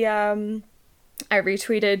 He, I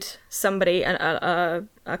retweeted somebody, a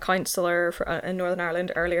councillor in Northern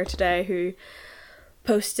Ireland earlier today, who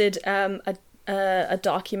posted a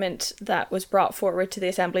document that was brought forward to the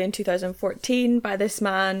Assembly in 2014 by this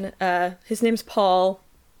man. His name's Paul.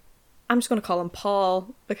 I'm just going to call him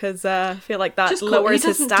Paul because I feel like that lowers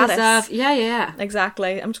his status. Yeah.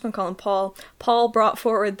 Exactly. I'm just going to call him Paul. Paul brought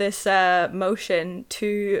forward this motion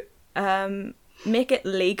to make it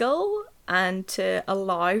legal and to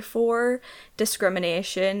allow for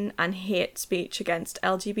discrimination and hate speech against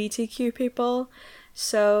LGBTQ people.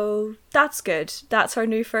 So that's good. That's our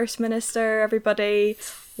new First Minister, everybody.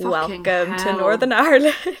 Fucking Welcome to hell. Northern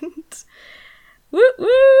Ireland. Woo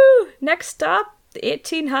woo! Next up, the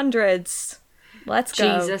 1800s. Let's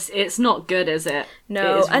go. Jesus, it's not good, is it?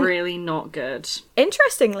 No, It's and- really not good.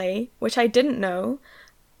 Interestingly, which I didn't know,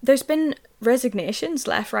 there's been resignations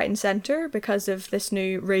left, right and centre because of this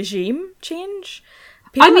new regime change.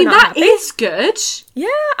 People I are mean, not that happy. is good. Yeah,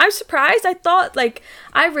 I'm surprised.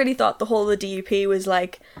 I really thought the whole of the DUP was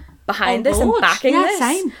like behind On this and board. backing Yeah, this.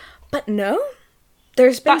 same. But no,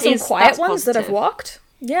 there's been That some is- quiet that's ones that have positive. walked.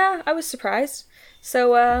 Yeah, I was surprised.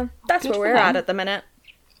 So that's Good where for we're them. at the minute.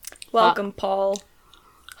 Welcome, Paul.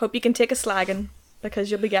 Hope you can take a slagging because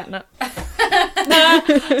you'll be getting it.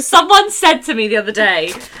 Someone said to me the other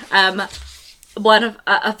day, a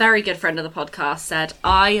very good friend of the podcast said,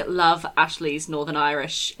 I love Ashley's Northern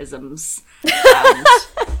Irish isms. And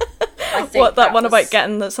I think What, that one was- about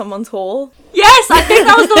getting someone's hole? Yes, I think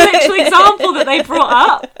that was the literal example that they brought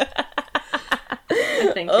up.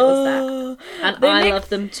 I think it was that. And They I make- love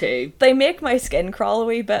them too. They make my skin crawl a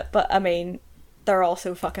wee bit, but I mean, they're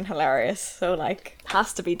also fucking hilarious. So like,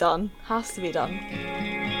 has to be done. Has to be done.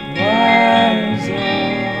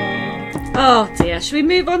 Oh dear, should we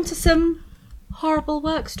move on to some horrible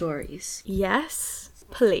work stories? Yes,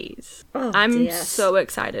 please. Oh, I'm dear. so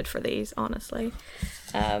excited for these, honestly.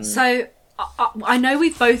 So, I know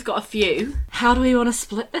we've both got a few. How do we want to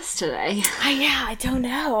split this today? I don't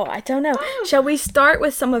know. Shall we start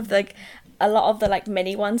with some of a lot of the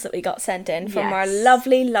mini ones that we got sent in from our Yes.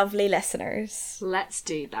 lovely listeners? Let's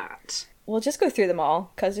do that. We'll just go through them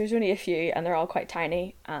all because there's only a few and they're all quite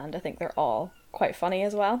tiny and I think they're all quite funny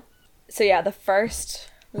as well. So yeah, the first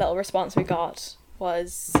little response we got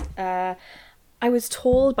was I was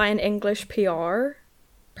told by an English PR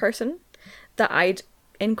person that I'd,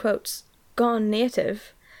 in quotes, gone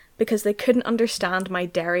native because they couldn't understand my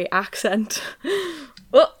Derry accent.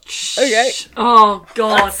 Oh, okay. Oh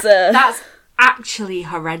god, That's, that's actually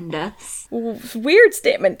horrendous. Weird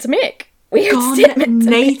statement to make. Weird Gone statement to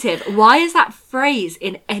make. native. Why is that phrase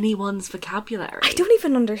in anyone's vocabulary? I don't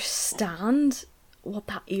even understand what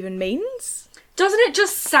that even means. Doesn't it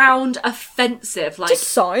just sound offensive? Like, Just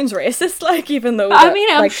sounds racist, even though I mean,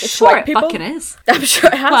 I'm it's sure white it people. fucking is. I'm sure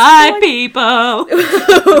it has White to be, people.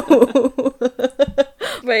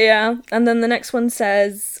 But yeah, and then the next one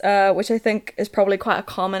says, which I think is probably quite a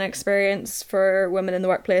common experience for women in the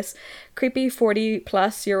workplace, creepy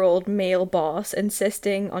 40-plus-year-old male boss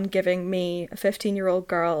insisting on giving me, a 15-year-old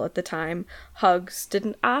girl at the time, hugs,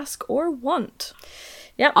 didn't ask or want.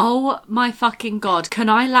 Yep. Oh my fucking god. Can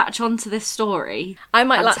I latch onto this story? I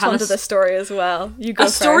might and latch tell onto us this story as well. You go a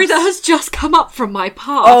story first. that has just come up from my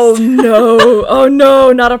past. Oh no. Oh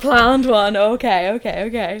no, not a planned one.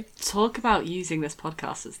 Okay. Talk about using this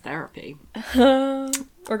podcast as therapy.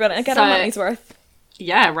 We're gonna get our money's worth.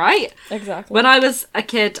 Yeah, right? Exactly. When I was a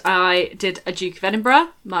kid, I did a Duke of Edinburgh,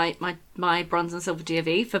 my bronze and silver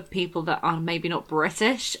DOV. For people that are maybe not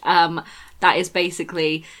British, that is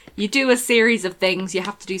basically, you do a series of things, you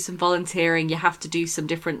have to do some volunteering, you have to do some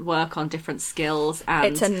different work on different skills, and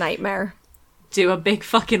It's a nightmare. do a big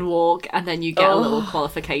fucking walk, and then you get a little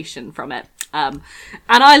qualification from it. And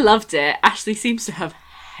I loved it. Ashley seems to have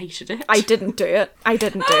hated it. I didn't do it.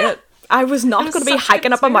 I was not was going to be such an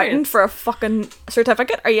hiking up a mountain experience. for a fucking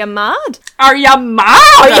certificate. Are you mad? Are you mad?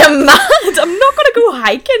 Are you mad? I'm not going to go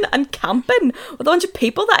hiking and camping with a bunch of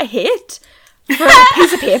people that I hate for a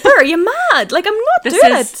piece of paper. Are you mad? Like, I'm not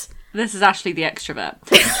doing it. This is Ashley the extrovert.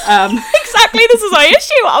 Exactly, this is my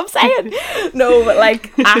issue, what I'm saying. No, but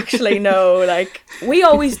like, actually, no. Like, we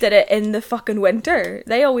always did it in the fucking winter.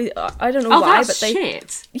 They always, I don't know Oh, why, that's but they...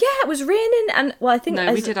 shit. Yeah, it was raining, and, well, I think...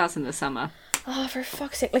 No, we did ours in the summer. Oh, for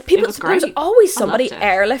fuck's sake. Like, people, was there was great. always I somebody loved it.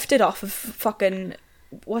 airlifted off of fucking...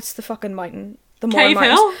 What's the fucking mountain? The Cave Mourne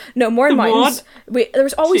Mountains. Hill? No, Mourne The Mountains. There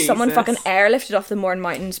was always someone Jesus. fucking airlifted off the Mourne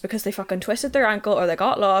Mountains because they fucking twisted their ankle or they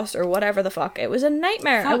got lost or whatever the fuck. It was a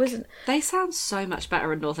nightmare. I Fuck, was... They sound so much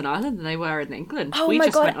better in Northern Ireland than they were in England. Oh we my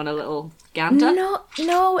just God. went on a little gander.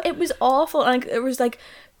 No, it was awful. Like, there was like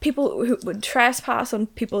people who would trespass on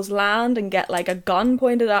people's land and get like a gun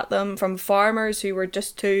pointed at them from farmers who were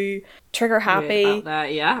just too trigger Weird happy. out there,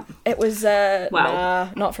 yeah. It was nah,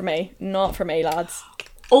 not for me, lads.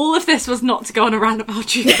 All of this was not to go on a rant about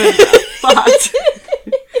Duke of Edinburgh, but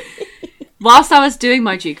whilst I was doing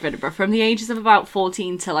my Duke of Edinburgh, from the ages of about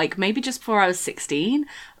 14 to like maybe just before I was 16,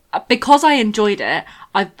 because I enjoyed it,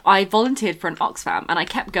 I volunteered for an Oxfam, and I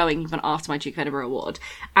kept going even after my Duke of Edinburgh award.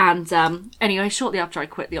 And anyway, shortly after I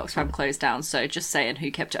quit, the Oxfam closed down, so just saying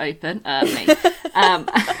who kept it open. Me.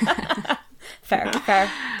 Fair.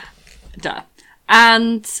 Duh.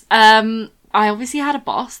 And I obviously had a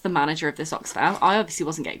boss, the manager of this Oxfam. I obviously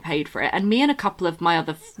wasn't getting paid for it. And me and a couple of my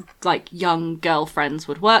other, like, young girlfriends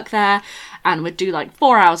would work there and would do, like,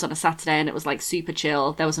 4 hours on a Saturday, and it was, like, super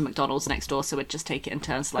chill. There was a McDonald's next door, so we'd just take it in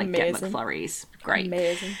turns to, like, get Amazing. McFlurries. Great.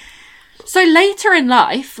 Amazing. So later in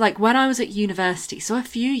life, like, when I was at university, so a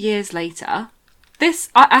few years later,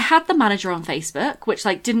 I had the manager on Facebook, which,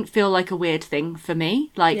 like, didn't feel like a weird thing for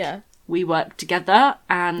me. Like, Yeah. we worked together,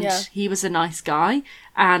 and Yeah. he was a nice guy,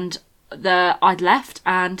 and I'd left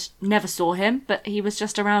and never saw him, but he was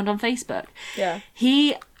just around on Facebook. Yeah.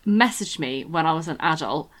 He messaged me when I was an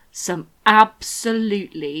adult some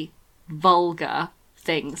absolutely vulgar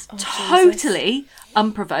things, totally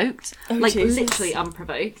unprovoked, like Jesus. literally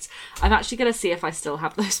unprovoked. I'm actually going to see if I still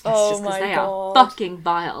have those Oh messages because my they God. are fucking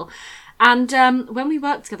vile. And when we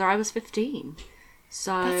worked together, I was 15.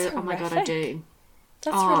 So, That's oh my God, I horrific. do.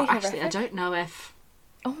 That's Oh, really actually, I horrific. don't know if...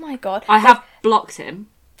 Oh my God. I have blocked him.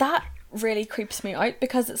 That really creeps me out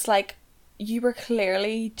because it's like you were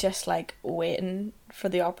clearly just like waiting for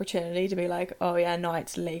the opportunity to be like, oh yeah, no,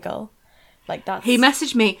 it's legal. Like that's He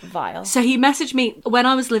messaged me. vile. So he messaged me when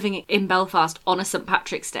I was living in Belfast on a St.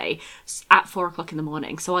 Patrick's Day at 4:00 in the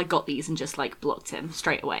morning. So I got these and just like blocked him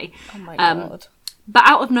straight away. Oh my God. But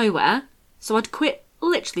out of nowhere, so I'd quit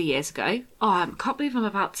literally years ago. Oh, I can't believe I'm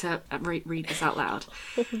about to read this out loud.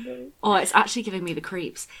 Oh, it's actually giving me the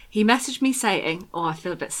creeps. He messaged me saying, oh, I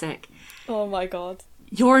feel a bit sick. Oh my God.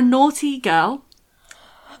 You're a naughty girl.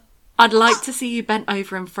 I'd like to see you bent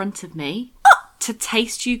over in front of me to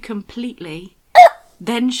taste you completely.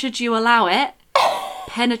 Then, should you allow it,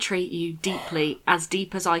 penetrate you deeply, as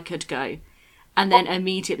deep as I could go. And then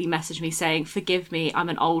immediately message me saying, forgive me, I'm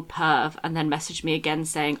an old perv. And then message me again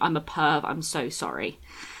saying, I'm a perv, I'm so sorry.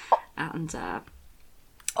 And that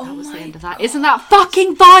was the end of that. Isn't that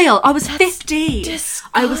fucking vile? I was 15.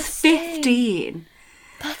 I was 15.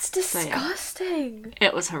 That's disgusting.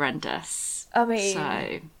 It was horrendous. I mean,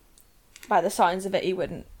 So... by the sounds of it, he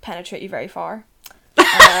wouldn't penetrate you very far.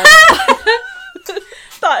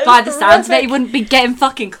 By the sounds of it, he wouldn't be getting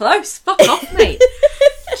fucking close. Fuck off, mate.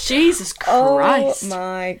 Jesus Christ. Oh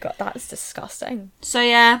my God, that's disgusting. So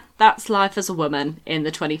yeah, that's life as a woman in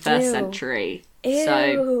the 21st Ew. century. Ew.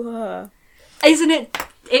 So, isn't it?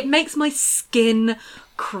 It makes my skin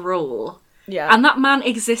crawl. Yeah. And that man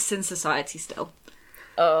exists in society still.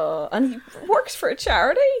 And he works for a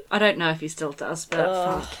charity? I don't know if he still does,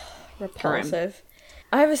 but fuck. Repulsive.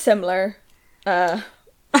 I have a similar Oh,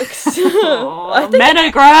 men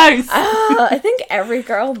are gross. I think every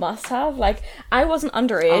girl must have. Like, I wasn't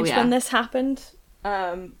underage Oh, yeah. when this happened.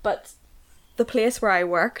 But the place where I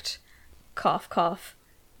worked, cough cough,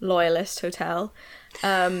 Loyalist Hotel,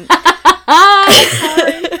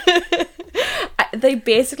 they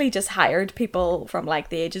basically just hired people from like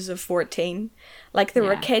the ages of 14. Like there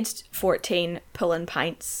were kids 14 pulling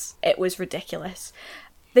pints. It was ridiculous.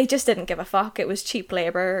 They just didn't give a fuck. It was cheap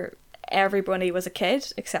labour. Everybody was a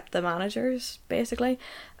kid except the managers, basically.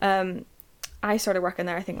 I started working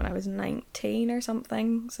there I think when I was 19 or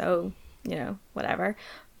something, so you know, whatever.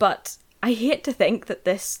 But I hate to think that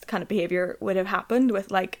this kind of behaviour would have happened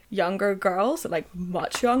with like younger girls, like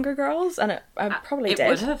much younger girls, and it probably did. It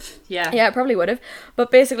would have, yeah. Yeah, it probably would have.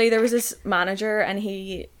 But basically there was this manager, and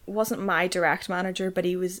he wasn't my direct manager, but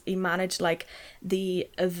he managed like the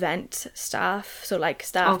event staff, so like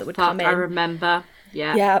staff that would come in. I remember.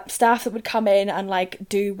 Yeah, staff that would come in and like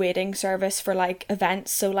do waiting service for like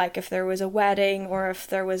events. So like if there was a wedding, or if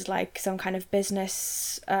there was like some kind of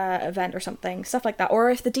business event or something, stuff like that. Or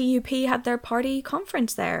if the DUP had their party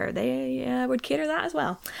conference there, they would cater that as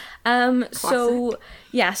well. So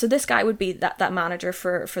this guy would be that manager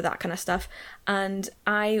for that kind of stuff, and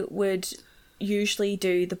I would usually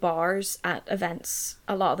do the bars at events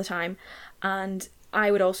a lot of the time, and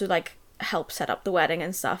I would also like help set up the wedding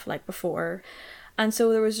and stuff like before. And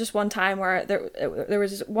so there was just one time where there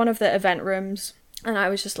was one of the event rooms, and I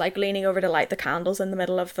was just like leaning over to light the candles in the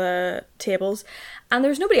middle of the tables, and there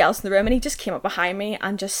was nobody else in the room, and he just came up behind me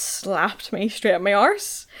and just slapped me straight in my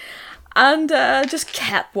arse, and just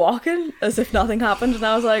kept walking as if nothing happened. And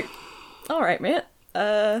I was like, all right, mate.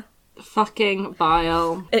 Fucking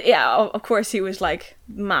vile. Yeah, of course he was like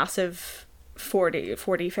massive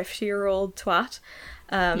 50-year-old twat.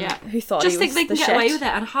 Who thought just he think was they can the get shit. away with it,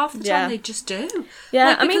 and half the time they just do. Yeah,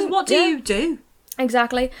 like, because what do you do?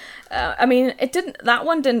 Exactly. I mean, that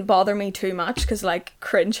one didn't bother me too much, because like,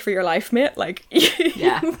 cringe for your life, mate. Like,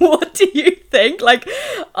 what do you think? Like,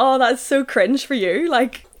 oh, that's so cringe for you.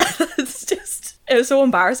 Like, it was so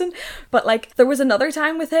embarrassing. But like, there was another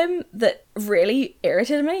time with him that really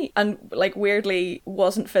irritated me, and like weirdly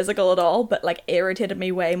wasn't physical at all, but like irritated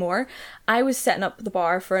me way more. I was setting up the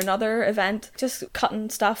bar for another event, just cutting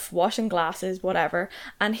stuff, washing glasses, whatever,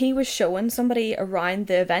 and he was showing somebody around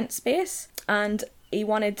the event space, and he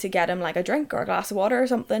wanted to get him like a drink or a glass of water or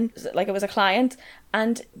something, like it was a client.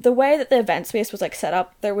 And the way that the event space was like set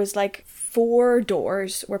up, there was like 4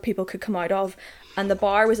 doors where people could come out of, and the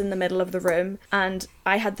bar was in the middle of the room, and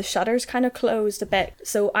I had the shutters kind of closed a bit,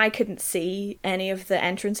 so I couldn't see any of the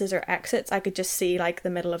entrances or exits. I could just see like the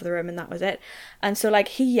middle of the room, and that was it. And so like,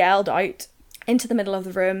 he yelled out into the middle of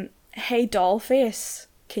the room, "Hey Dollface,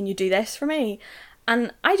 can you do this for me?"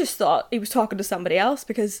 And I just thought he was talking to somebody else,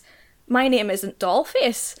 because my name isn't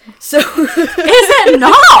Dollface. So is it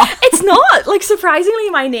not? It's not. Like, surprisingly,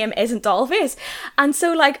 my name isn't Dollface. And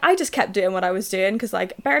so like, I just kept doing what I was doing, because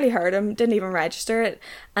like, barely heard him, didn't even register it.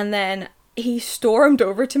 And then he stormed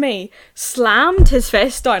over to me, slammed his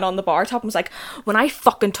fist down on the bar top, and was like, "When I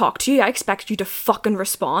fucking talk to you, I expect you to fucking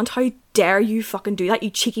respond. How dare you fucking do that, you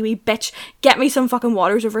cheeky wee bitch. Get me some fucking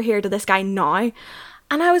waters over here to this guy now."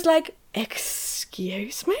 And I was like,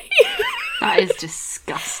 excuse me? That is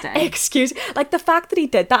disgusting. Excuse, like the fact that he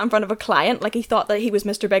did that in front of a client, like he thought that he was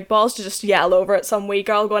Mr. Big Balls to just yell over at some wee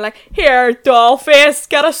girl going like, "Here, Dollface,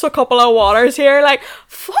 get us a couple of waters here." Like,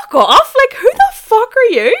 fuck off. Like, who the fuck are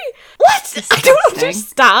you? What? I don't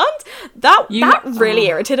understand. That really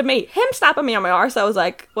irritated me. Him slapping me on my arse, I was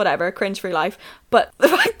like, whatever, cringe for your life. But the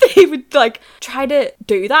fact that he would like try to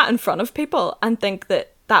do that in front of people and think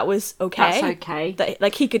that was okay. That's okay. That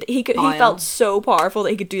like he felt so powerful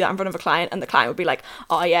that he could do that in front of a client, and the client would be like,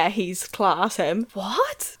 "Oh yeah, he's class, him."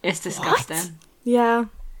 What? It's disgusting. What? Yeah.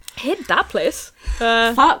 Hate that place.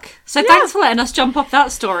 Fuck. So thanks for letting us jump off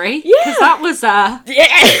that story. Yeah. Because that was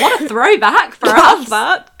what a throwback for us.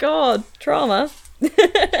 That. God, trauma.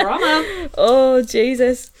 Trauma. Oh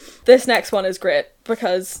Jesus. This next one is great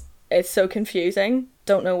because it's so confusing.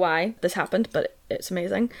 Don't know why this happened, but it's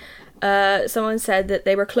amazing. Someone said that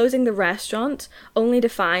they were closing the restaurant only to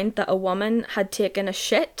find that a woman had taken a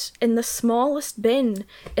shit in the smallest bin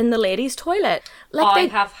in the ladies' toilet. Like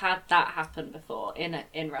I have had that happen before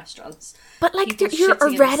in restaurants. But like, People you're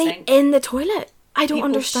shitting already in the toilet. I don't People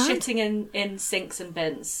understand. Shitting in sinks and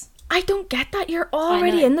bins. I don't get that. You're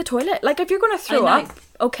already in the toilet. Like, if you're going to throw up,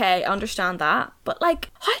 okay, I understand that. But like,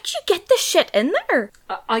 how'd you get this shit in there?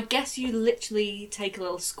 I guess you literally take a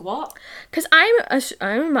little squat. Because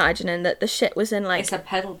I'm imagining that the shit was in like... It's a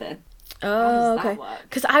pedal bin. Oh, How does okay. that work?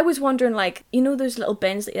 Because I was wondering, like, you know those little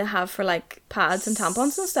bins that you have for like pads and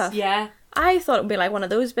tampons and stuff? Yeah. I thought it would be like one of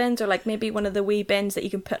those bins, or like maybe one of the wee bins that you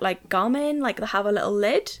can put like gum in, like they have a little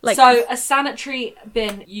lid. Like, so a sanitary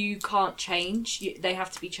bin you can't change. They have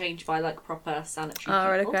to be changed by like proper sanitary oh,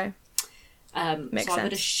 right, people. okay. Makes sense. I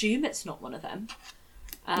would assume it's not one of them.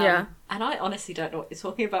 Yeah. And I honestly don't know what you're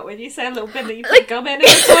talking about when you say a little bin that you put gum in the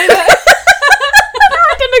toilet.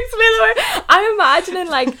 I didn't explain the word. I'm imagining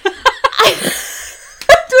like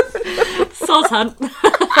Salt hunt.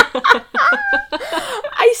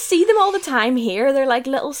 I see them all the time here. They're like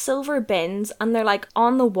little silver bins, and they're like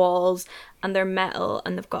on the walls, and they're metal,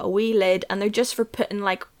 and they've got a wee lid, and they're just for putting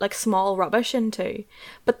like small rubbish into.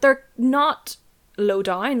 But they're not low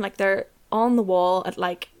down, like they're on the wall at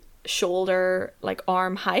like shoulder, like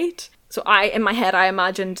arm height. So in my head I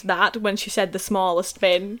imagined that when she said the smallest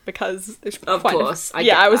bin, because there's Of quite course, I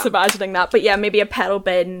yeah, get I was that. imagining that. But yeah, maybe a pedal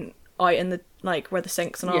bin out in the like where the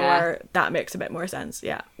sinks and all Yeah. are. That makes a bit more sense.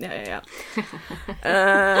 Yeah. Yeah,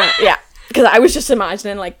 because I was just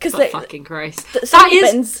imagining like, because For fucking Christ. some That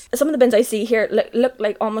is... of the bins I see here look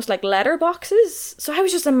like almost like letter boxes. So I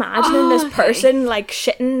was just imagining this okay. person like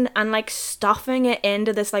shitting and like stuffing it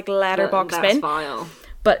into this like letterbox That's bin. vile.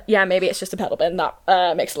 But yeah, maybe it's just a pedal bin. That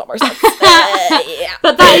makes a lot more sense. Yeah.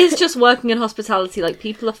 But that is just working in hospitality. Like,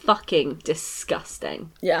 people are fucking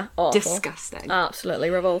disgusting. Yeah, awful. Disgusting.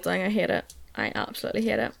 Absolutely revolting. I hate it. I absolutely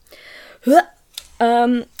hate it.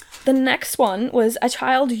 The next one was a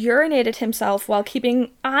child urinated himself while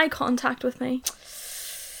keeping eye contact with me.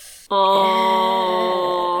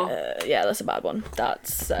 Oh. Yeah, that's a bad one.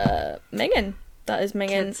 That's minging. That is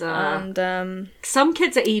minging. Kids are- And Some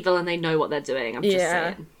kids are evil and they know what they're doing. I'm just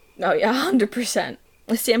yeah. saying. Oh yeah, 100%.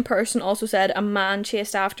 The same person also said a man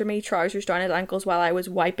chased after me, trousers down his ankles, while I was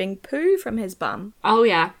wiping poo from his bum. Oh,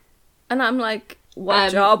 yeah. And I'm like,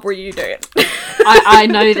 what job were you doing? I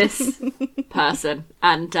know this person,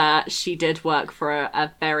 and she did work for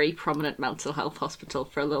a very prominent mental health hospital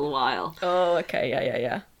for a little while. Oh, okay,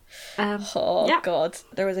 yeah. Oh, yeah. God.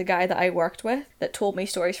 There was a guy that I worked with that told me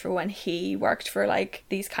stories for when he worked for, like,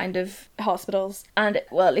 these kind of hospitals. And,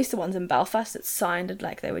 well, at least the ones in Belfast, it sounded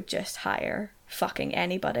like they would just hire fucking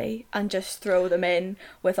anybody and just throw them in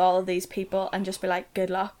with all of these people and just be like, good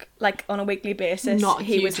luck. Like, on a weekly basis, Not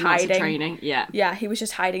he was huge amounts of hiding. training. Yeah. Yeah, he was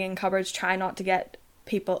just hiding in cupboards, trying not to get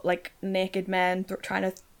people, like, naked men trying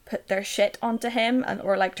to put their shit onto him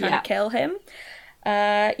or, like, trying Yeah. to kill him.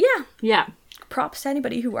 Yeah. Yeah. Props to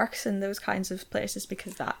anybody who works in those kinds of places,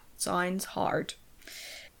 because that sounds hard.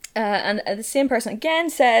 And the same person again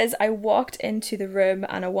says, I walked into the room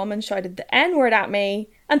and a woman shouted the N-word at me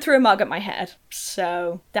and threw a mug at my head.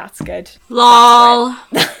 So that's good. Lol.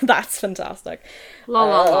 That's fantastic. Lol,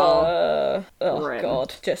 lol, lol. Oh Grim.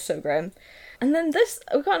 God, just so grim. And then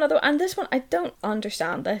we got another one, and this one, I don't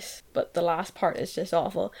understand this, but the last part is just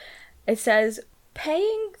awful. It says,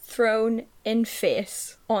 paying thrown in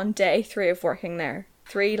face on day 3 of working there.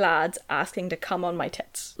 3 lads asking to come on my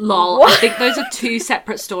tits. Lol. What? I think those are 2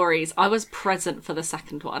 separate stories. I was present for the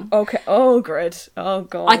second one. Okay. Oh, good. Oh,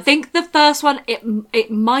 God. I think the first one,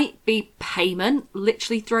 it might be payment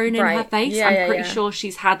literally thrown in her Right. face. Yeah, I'm yeah, pretty yeah. sure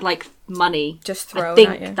she's had like money Just thrown I think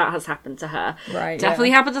at you. that has happened to her. Right, Definitely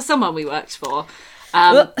yeah. happened to someone we worked for.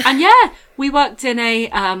 And yeah, we worked in a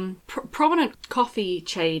prominent coffee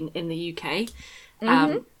chain in the UK.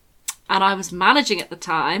 And I was managing at the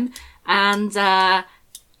time. And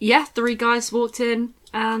yeah, 3 guys walked in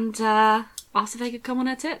and asked if they could come on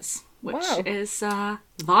her tits. Which Wow. is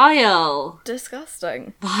vile.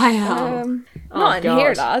 Disgusting. Vile. Not in God.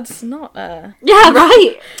 here, lads. Not Yeah,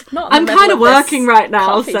 right. not. In I'm the kind middle of this working right now,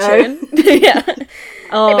 coffee so chain. Yeah.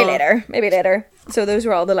 Oh. Maybe later. So those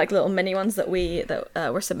were all the like little mini ones that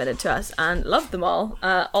were submitted to us, and loved them all.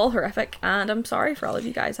 All horrific, and I'm sorry for all of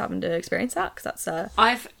you guys having to experience that, because that's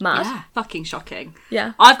I've Mad. yeah, fucking shocking.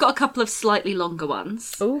 yeah. I've got a couple of slightly longer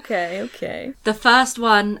ones. Okay. The first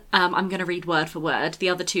one, I'm going to read word for word. The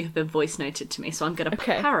other 2 have been voice noted to me, so I'm going to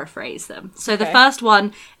Okay. paraphrase them. So the Okay. first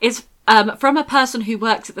one is from a person who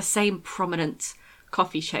works at the same prominent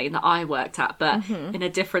coffee chain that I worked at, but in a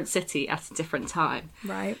different city at a different time.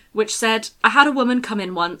 Right. Which said, I had a woman come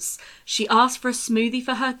in once. She asked for a smoothie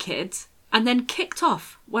for her kid and then kicked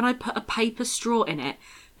off when I put a paper straw in it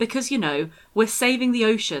because, you know, we're saving the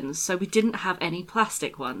oceans, so we didn't have any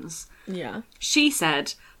plastic ones. Yeah. She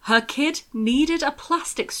said her kid needed a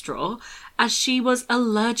plastic straw as she was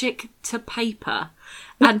allergic to paper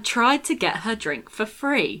and tried to get her drink for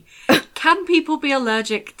free. Can people be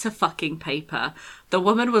allergic to fucking paper? The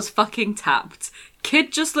woman was fucking tapped.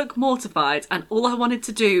 Kid just looked mortified, and all I wanted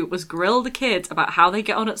to do was grill the kid about how they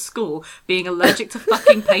get on at school being allergic to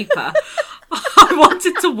fucking paper. I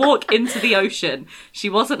wanted to walk into the ocean. She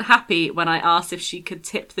wasn't happy when I asked if she could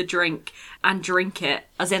tip the drink and drink it,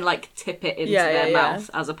 as in like tip it into their mouth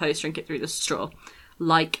as opposed to drink it through the straw,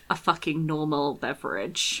 like a fucking normal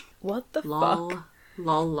beverage. What the Lol. fuck?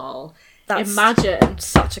 Lol. That's Imagine.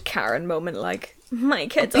 such a Karen moment, like, my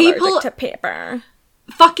kid's People- allergic to paper.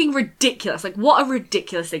 Fucking ridiculous. Like, what a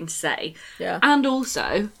ridiculous thing to say. Yeah. And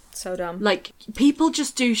also, So dumb. like, people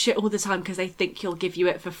just do shit all the time because they think he'll give you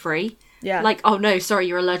it for free. Yeah. Like, oh no, sorry,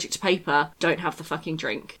 you're allergic to paper. Don't have the fucking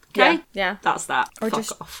drink. Okay? Yeah. That's that. Or Fuck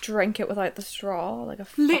just off. drink it without the straw, like a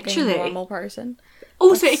fucking Literally. normal person.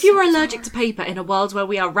 Also, That's if you were so allergic to paper in a world where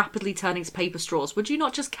we are rapidly turning to paper straws, would you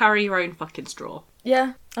not just carry your own fucking straw?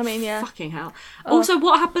 Yeah, I mean, yeah. Fucking hell. Also,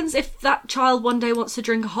 what happens if that child one day wants to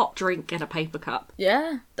drink a hot drink in a paper cup?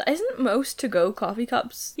 Yeah. Isn't most to-go coffee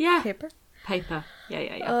cups Yeah. paper? Paper.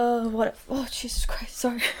 Yeah. What if... Oh, Jesus Christ,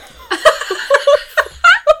 sorry.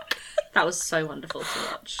 That was so wonderful to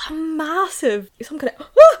watch. A massive... Some kind of...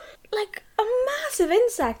 like, a massive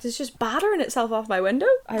insect is just battering itself off my window.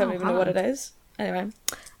 I don't even know what it is. Anyway,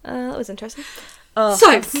 that was interesting. Oh,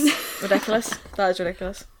 So- that's ridiculous. That is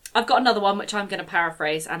ridiculous. I've got another one which I'm going to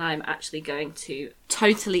paraphrase, and I'm actually going to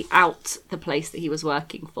totally out the place that he was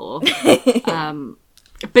working for.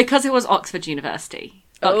 Because it was Oxford University.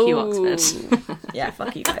 Fuck you, Oxford. Yeah,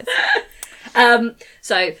 fuck you guys.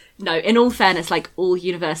 So, no, in all fairness, like, all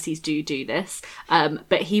universities do this.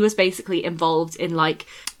 But he was basically involved in, like,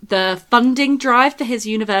 the funding drive for his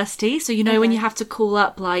university. So, you know, when you have to call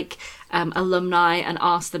up, like, alumni and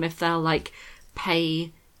ask them if they'll, like,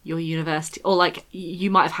 pay your university, or like you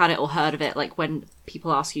might have had it or heard of it, like when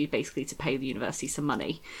people ask you basically to pay the university some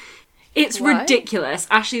money. It's What? ridiculous.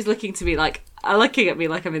 Ashley's looking at me like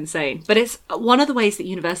I'm insane. But it's one of the ways that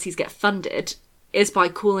universities get funded is by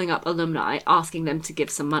calling up alumni, asking them to give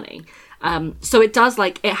some money. So it does,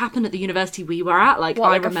 like, it happened at the university we were at. Like, What,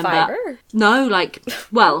 I like a remember. fiver? No, like,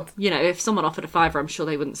 well, you know, if someone offered a fiver, I'm sure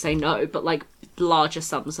they wouldn't say no. But like larger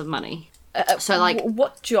sums of money. So like,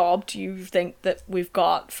 what job do you think that we've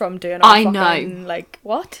got from doing I our know. fucking, like,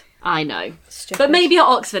 what? I know. Stupid. But maybe at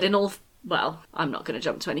Oxford, in all... Well, I'm not going to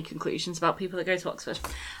jump to any conclusions about people that go to Oxford.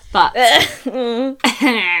 But...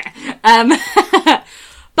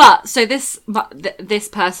 but, so this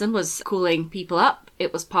person was calling people up.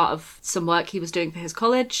 It was part of some work he was doing for his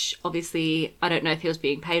college. Obviously, I don't know if he was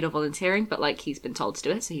being paid or volunteering, but, like, he's been told to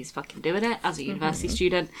do it, so he's fucking doing it as a university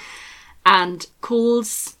student. And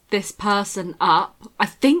calls this person up. I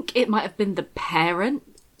think it might have been the parent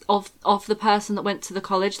of the person that went to the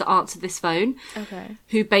college that answered this phone. Okay.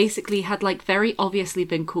 Who basically had, like, very obviously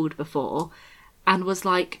been called before and was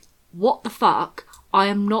like, what the fuck? I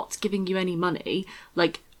am not giving you any money.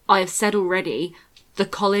 Like, I have said already, the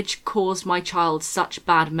college caused my child such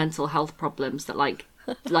bad mental health problems that, like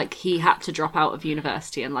he had to drop out of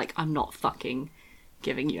university, and, like, I'm not fucking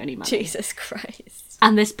giving you any money. Jesus Christ.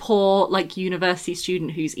 And this poor, like, university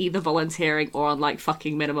student who's either volunteering or on, like,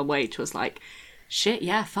 fucking minimum wage was like, shit,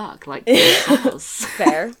 yeah, fuck, like,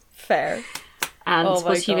 Fair. and Oh my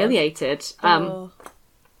was God. humiliated. Oh.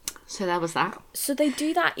 So there was that. So they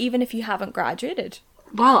do that even if you haven't graduated?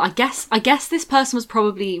 Well, I guess this person was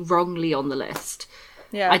probably wrongly on the list.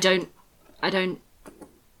 Yeah. I don't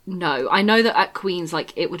know. I know that at Queen's,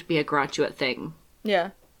 like, it would be a graduate thing. Yeah.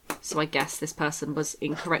 So I guess this person was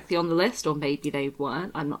incorrectly on the list, or maybe they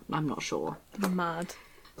weren't. I'm not sure. Mad.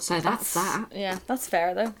 So that's that. Yeah, that's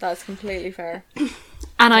fair though. That's completely fair.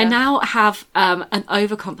 And I now have an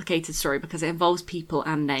overcomplicated story because it involves people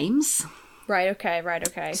and names. Right, okay. So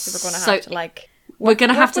we're going to So have to, like... We're going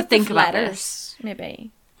to have work to with think the about letters, this.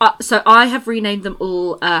 maybe. So I have renamed them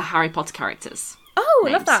all Harry Potter characters. Oh,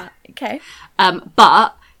 Names. love that. Okay.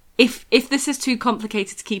 But if this is too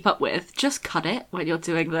complicated to keep up with, just cut it when you're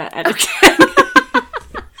doing the editing.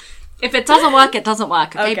 If it doesn't work, it doesn't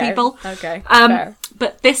work. Okay, people? Okay, fair.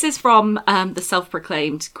 But this is from the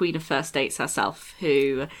self-proclaimed Queen of First Dates herself,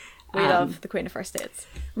 who... We love the Queen of First Dates.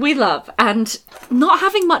 We love. And not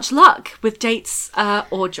having much luck with dates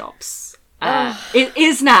or jobs. It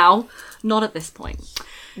is now, not at this point.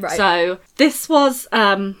 Right. So this was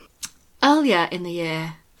earlier in the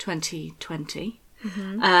year 2020.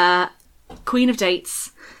 Queen of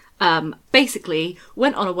Dates basically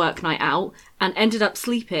went on a work night out and ended up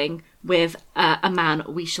sleeping with a man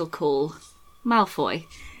we shall call Malfoy.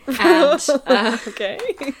 And Okay.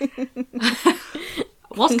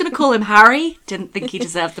 was going to call him Harry, didn't think he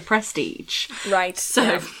deserved the prestige. Right. So-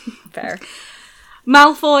 yeah, fair.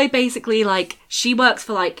 Malfoy, basically, like, she works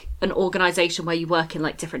for, like, an organisation where you work in,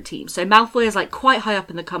 like, different teams. So Malfoy is, like, quite high up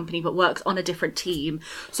in the company, but works on a different team.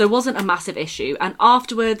 So it wasn't a massive issue. And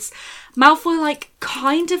afterwards, Malfoy, like,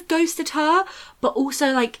 kind of ghosted her, but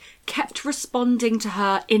also, like, kept responding to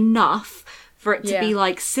her enough for it to be,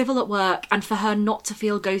 like, civil at work and for her not to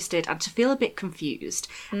feel ghosted and to feel a bit confused.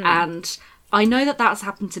 And I know that that's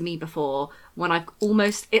happened to me before when I've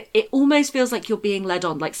almost... It almost feels like you're being led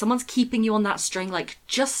on. Like, someone's keeping you on that string, like,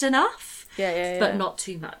 just enough. But not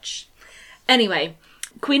too much. Anyway,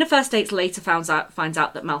 Queen of First Dates later finds out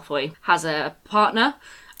that Malfoy has a partner.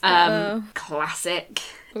 Classic.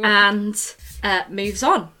 And moves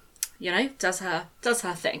on. You know, does her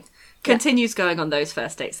thing. Continues going on those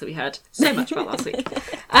first dates that we heard so much about last week.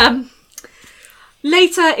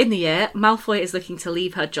 Later in the year, Malfoy is looking to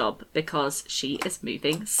leave her job because she is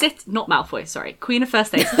moving... Not Malfoy, sorry. Queen of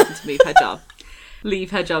First Dates is looking to move her job. Leave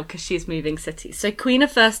her job because she's moving cities. So Queen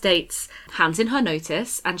of First Dates hands in her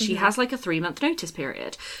notice and she has like a 3-month notice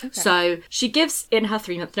period. Okay. So she gives in her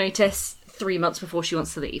 3-month notice 3 months before she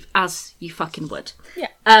wants to leave, as you fucking would.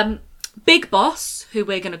 Yeah. Big boss, who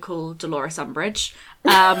we're going to call Dolores Umbridge,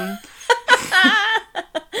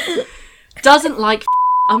 doesn't like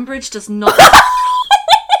Umbridge does not...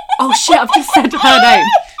 Oh shit, I've just said her name.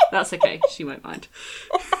 That's okay, she won't mind.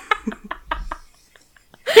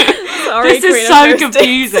 Sorry, this is so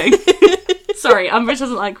confusing. Sorry, Umbridge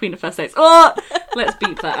doesn't like Queen of First Dates. Oh, let's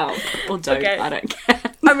beep that out. Or don't, okay. I don't care.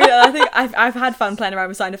 I mean, I think I've had fun playing around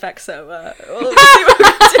with sound effects, so we'll see what we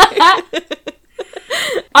can do.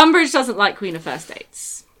 Umbridge doesn't like Queen of First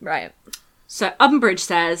Dates. Right. So Umbridge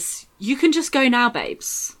says, you can just go now,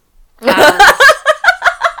 babes. And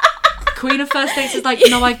Queen of First Dates is like,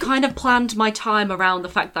 no, I've kind of planned my time around the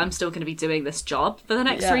fact that I'm still going to be doing this job for the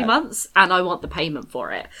next 3 months, and I want the payment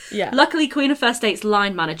for it. Yeah. Luckily, Queen of First Dates'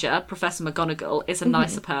 line manager, Professor McGonagall, is a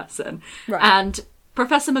nicer person. Right. And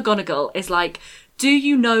Professor McGonagall is like, do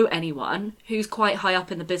you know anyone who's quite high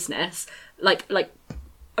up in the business? Like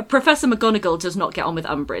Professor McGonagall does not get on with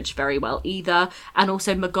Umbridge very well either, and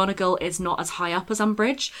also McGonagall is not as high up as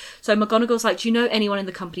Umbridge. So McGonagall's like, do you know anyone in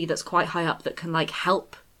the company that's quite high up that can, like,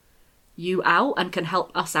 help you out and can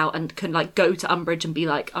help us out and can, like, go to Umbridge and be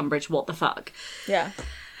like, Umbridge, what the fuck? Yeah.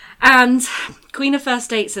 And Queen of First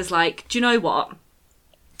Dates is like, do you know what?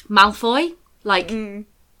 Malfoy, like,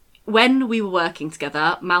 when we were working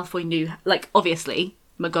together, Malfoy knew, like, obviously...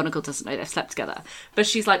 McGonagall doesn't know they've slept together. But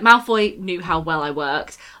she's like, Malfoy knew how well I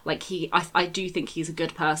worked. Like, I do think he's a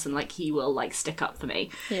good person. Like, he will, like, stick up for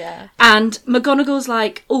me. Yeah. And McGonagall's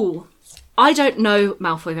like, oh, I don't know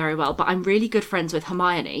Malfoy very well, but I'm really good friends with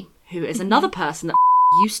Hermione, who is another person that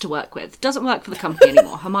used to work with. Doesn't work for the company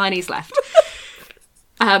anymore. Hermione's left.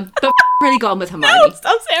 But really got on with Hermione. No,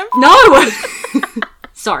 stop saying No!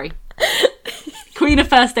 Sorry. Queen of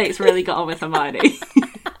First Dates really got on with Hermione.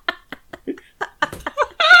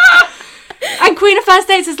 And Queen of First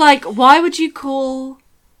Dates is like, why would you call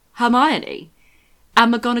Hermione?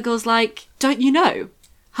 And McGonagall's like, don't you know?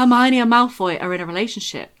 Hermione and Malfoy are in a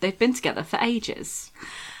relationship. They've been together for ages.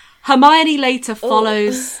 Hermione later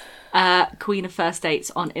follows Queen of First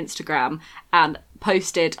Dates on Instagram and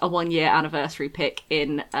posted a 1-year anniversary pic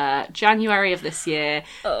in January of this year,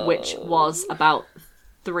 which was about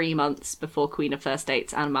 3 months before Queen of First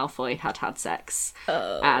Dates and Malfoy had sex.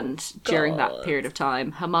 And during that period of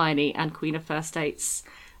time, Hermione and Queen of First Dates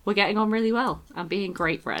were getting on really well and being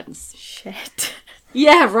great friends. Shit.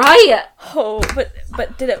 Yeah, right? Oh,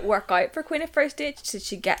 but did it work out for Queen of First Dates? Did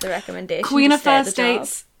she get the recommendation? Queen to of stay at First the job?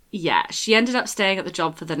 Dates, yeah, she ended up staying at the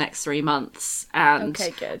job for the next 3 months and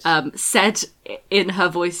Okay, good. said in her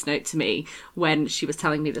voice note to me when she was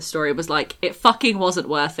telling me the story, was like, it fucking wasn't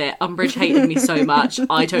worth it. Umbridge hated me so much.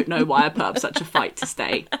 I don't know why I put up such a fight to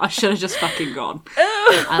stay. I should have just fucking gone.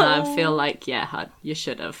 And I feel like, yeah, hun, you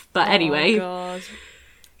should have. But anyway, God.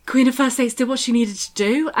 Queen of First Dates did what she needed to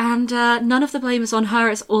do, and none of the blame is on her.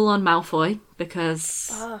 It's all on Malfoy, because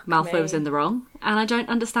Malfoy was in the wrong. And I don't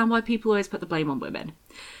understand why people always put the blame on women.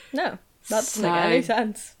 No, that doesn't make any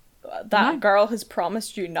sense. That girl has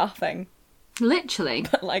promised you nothing. Literally.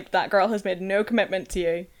 But, like, that girl has made no commitment to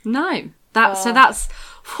you. No. So that's...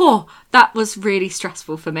 Whew, that was really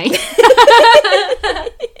stressful for me.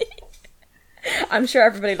 I'm sure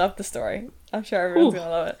everybody loved the story. I'm sure everyone's going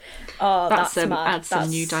to love it. Oh, that's mad. Adds some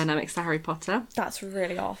new dynamics to Harry Potter. That's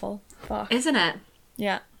really awful. Fuck. Isn't it?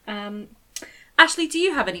 Yeah. Ashley, do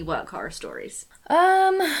you have any work horror stories?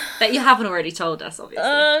 That you haven't already told us, obviously.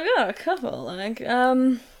 Yeah, a couple,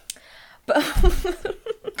 but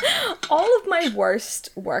all of my worst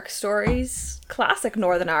work stories, classic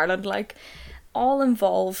Northern Ireland, like, all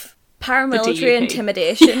involve paramilitary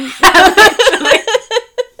intimidation.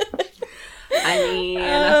 I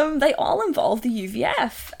mean... they all involve the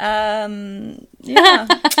UVF.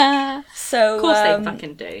 Yeah. So, of course they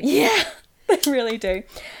fucking do. Yeah. They really do.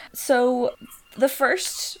 So the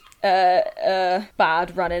first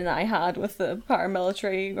bad run-in I had with the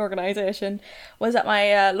paramilitary organisation was at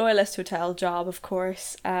my Loyalist Hotel job, of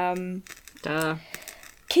course. Duh.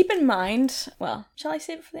 Keep in mind, well, shall I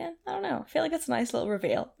save it for the end? I don't know. I feel like it's a nice little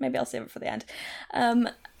reveal. Maybe I'll save it for the end.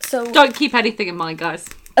 So Don't keep anything in mind, guys.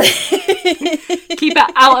 Keep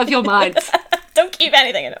it out of your minds. Don't keep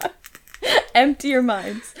anything in it. Empty your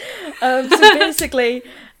minds. So basically,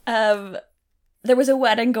 there was a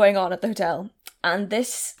wedding going on at the hotel. And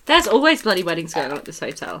this... There's always bloody weddings going on at this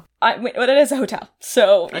hotel. Well, it is a hotel,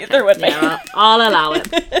 so Okay. there would be. Yeah, I'll allow it.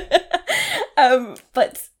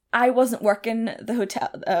 But I wasn't working the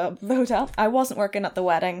hotel. I wasn't working at the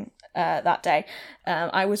wedding that day.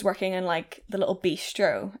 I was working in like the little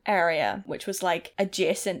bistro area, which was like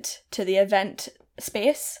adjacent to the event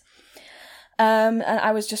space. And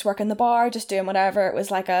I was just working the bar, just doing whatever. It was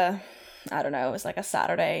like it was like a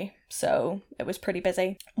Saturday, so it was pretty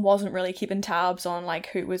busy. Wasn't really keeping tabs on like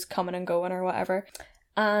who was coming and going or whatever.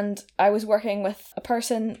 And I was working with a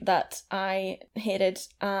person that I hated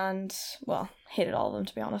and, well, hated all of them,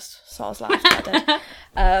 to be honest. Saw his last I did.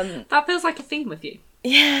 That feels like a theme with you.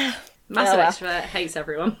 Yeah. Massive extrovert, hates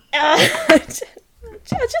everyone. I just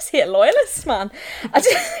hate loyalists, man. I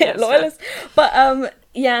just hate loyalists. But,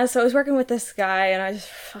 yeah, so I was working with this guy and I just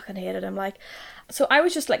fucking hated him. Like, so I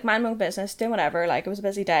was just like minding my own business, doing whatever. Like, it was a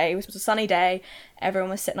busy day. It was a sunny day. Everyone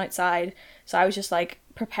was sitting outside. So I was just like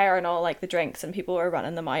preparing all like the drinks and people were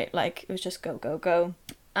running them out. Like, it was just go, go, go.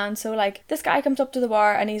 And so like this guy comes up to the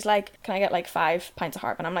bar and he's like, can I get like 5 pints of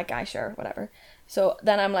harp? And I'm like, guy, sure, whatever. So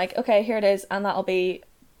then I'm like, okay, here it is. And that'll be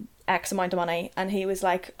X amount of money. And he was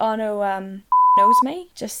like, oh no, knows me.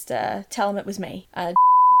 Just tell him it was me.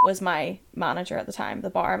 Was my manager at the time, the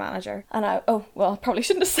bar manager. And I probably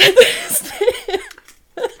shouldn't have said this.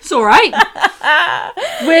 It's alright.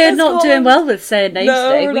 We're not doing well with saying names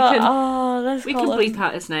today. We can bleep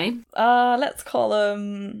out his name. Let's call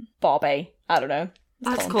him Bobby. I don't know.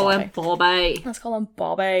 Let's call him Bobby. Let's call him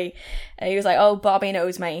Bobby. And he was like, oh, Bobby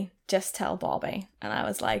knows me. Just tell Bobby. And I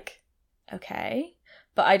was like, okay.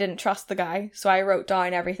 But I didn't trust the guy, so I wrote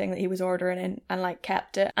down everything that he was ordering and like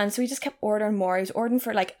kept it. And so he just kept ordering more. He was ordering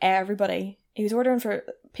for like everybody. He was ordering for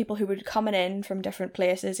people who were coming in from different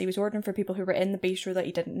places. He was ordering for people who were in the bistro that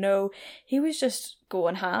he didn't know. He was just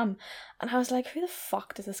going ham. And I was like, who the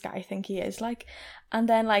fuck does this guy think he is? Like, and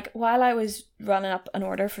then like while I was running up an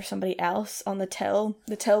order for somebody else on the till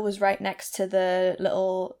was right next to the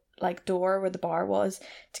little like door where the bar was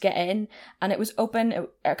to get in, and it was open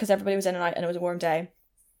because everybody was in and out and it was a warm day.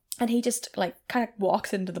 And he just like kind of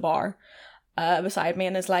walks into the bar beside me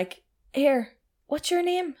and is like, here, what's your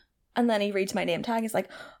name? And then he reads my name tag. He's like,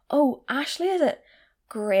 oh, Ashley, is it?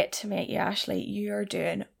 Great to meet you, Ashley. You're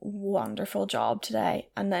doing a wonderful job today.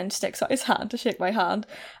 And then sticks out his hand to shake my hand.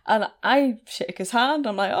 And I shake his hand.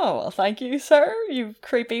 I'm like, oh, well, thank you, sir. You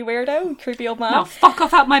creepy weirdo, creepy old man. Now fuck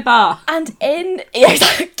off out my bar. And he's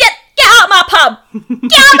like, get out my pub.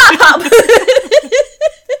 Get out my pub.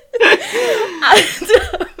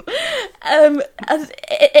 and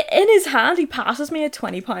in his hand, he passes me a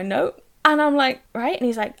 £20 note. And I'm like, right? And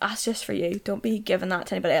he's like, that's just for you. Don't be giving that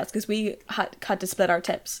to anybody else. Because we had to split our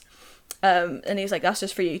tips. And he's like, that's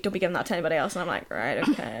just for you. Don't be giving that to anybody else. And I'm like, right,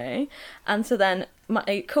 okay. And so then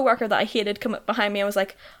my co-worker that I hated come up behind me and was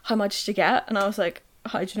like, how much did you get? And I was like,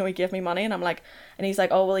 how do you know he gave me money? And I'm like, and he's like,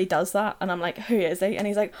 oh, well, he does that. And I'm like, who is he? And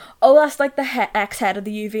he's like, oh, that's like the ex-head of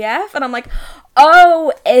the UVF. And I'm like,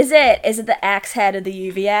 oh, is it the ex-head of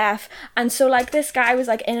the UVF? And so like this guy was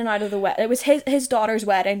like in and out of the wedding. It was his daughter's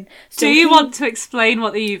wedding. So do you want to explain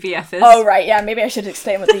what the UVF is? Oh, right, yeah, maybe I should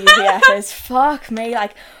explain what the UVF is. Fuck me,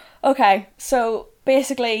 like, okay, so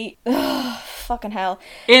basically, fucking hell.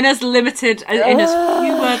 In as limited, in as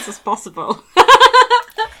few words as possible.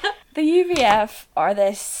 The UVF are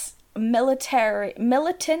this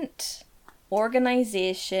militant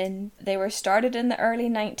organisation. They were started in the early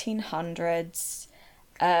 1900s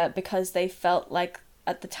because they felt like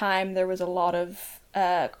at the time there was a lot of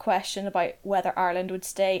question about whether Ireland would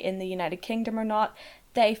stay in the United Kingdom or not.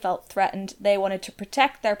 They felt threatened. They wanted to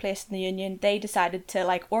protect their place in the Union. They decided to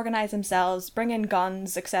like organise themselves, bring in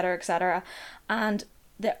guns, etc., etc. And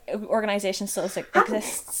the organisation still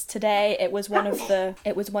exists today. It was one of the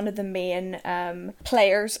main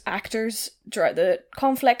actors throughout the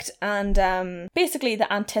conflict, and basically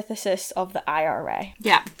the antithesis of the IRA.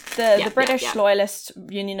 Yeah. The British Loyalist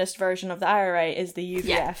Unionist version of the IRA is the UVF.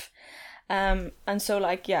 Yeah. And so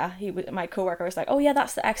like, yeah, my co-worker was like, oh yeah,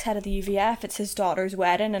 that's the ex-head of the UVF. It's his daughter's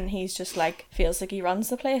wedding, and he's just like feels like he runs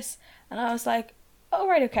the place. And I was like, oh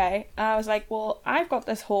right, okay. And I was like, well, I've got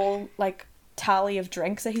this whole like tally of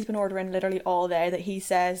drinks that he's been ordering literally all day that he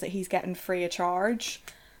says that he's getting free of charge.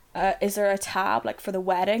 Is there a tab like for the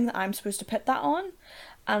wedding that I'm supposed to put that on?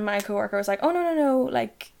 And my coworker was like, oh no,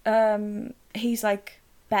 like he's like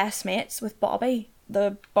best mates with Bobby,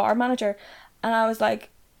 the bar manager. And I was like,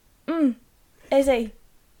 is he?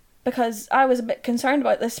 Because I was a bit concerned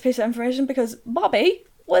about this piece of information, because Bobby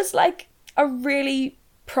was like a really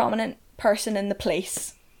prominent person in the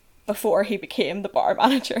place before he became the bar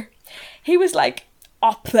manager. He was like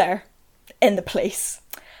up there in the place.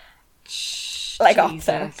 Like Jesus. Up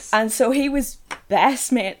there. And so he was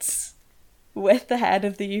best mates with the head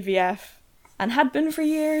of the UVF and had been for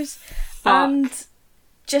years. Fuck. And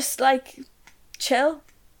just like chill.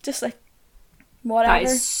 Just like whatever. That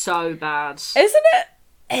is so bad. Isn't it?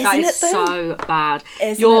 That is so bad.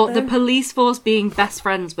 You're the police force being best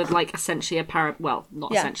friends with like essentially a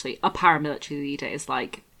essentially a paramilitary leader is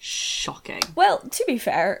like shocking. Well, to be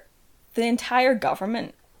fair, the entire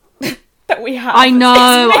government that we have. I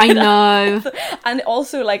know. And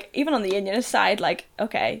also, like, even on the unionist side, like,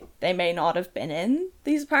 okay, they may not have been in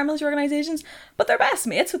these paramilitary organisations, but they're best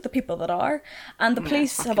mates with the people that are. And the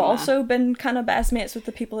police have also been kind of best mates with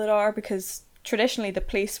the people that are, because traditionally the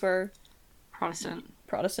police were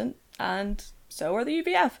Protestant, and so are the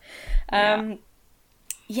UVF.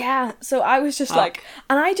 Yeah, so I was just like,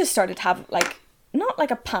 and I just started to have, like, not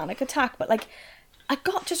like a panic attack, but like, I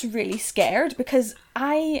got just really scared because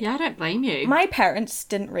I don't blame you. My parents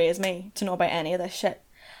didn't raise me to know about any of this shit.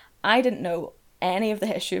 I didn't know any of the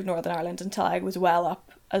history of Northern Ireland until I was well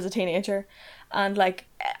up as a teenager. And like,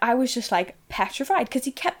 I was just like petrified because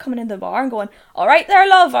he kept coming into the bar and going, all right there,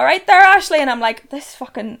 love, all right there, Ashley. And I'm like, this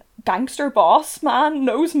fucking gangster boss man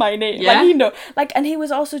knows my name. Yeah. Like, he know, like, and he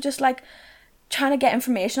was also just like trying to get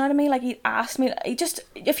information out of me. Like, he asked me, he just,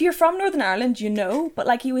 if you're from Northern Ireland, you know, but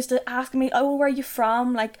like, he was asking me, oh, where are you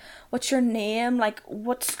from? Like, what's your name? Like,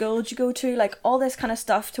 what school did you go to? Like, all this kind of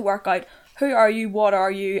stuff to work out. Who are you? What are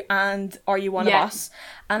you? And are you one of us?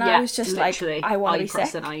 And I was just literally, like, I want to be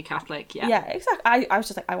sick. Are you Catholic? Yeah, exactly. I was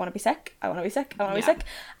just like, I want to be sick. I want to be sick. I want to be sick.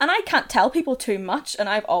 And I can't tell people too much. And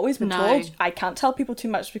I've always been told I can't tell people too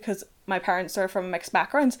much because my parents are from mixed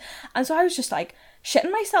backgrounds. And so I was just like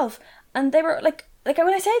shitting myself. And they were like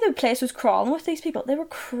when I say the place was crawling with these people, they were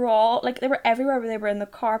they were everywhere. They were in the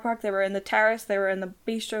car park, they were in the terrace, they were in the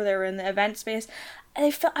bistro, they were in the event space.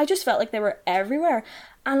 I just felt like they were everywhere.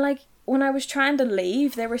 And like, when I was trying to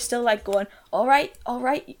leave, they were still like going, all right,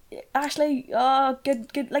 Ashley,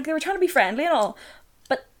 good. Like, they were trying to be friendly and all.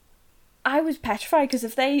 But I was petrified because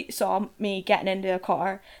if they saw me getting into a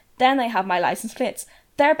car, then they have my license plates.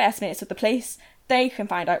 They're best mates with the police. They can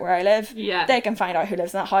find out where I live. Yeah. They can find out who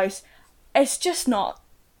lives in that house. It's just not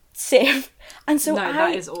safe. And so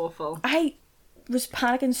that is awful. I was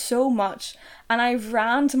panicking so much, and I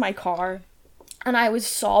ran to my car. And I was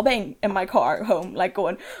sobbing in my car home, like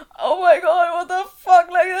going, oh my god, what the fuck?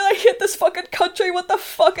 Like, I hate this fucking country. What the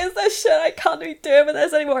fuck is this shit? I can't be doing with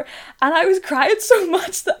this anymore. And I was crying so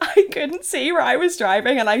much that I couldn't see where I was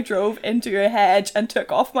driving, and I drove into a hedge and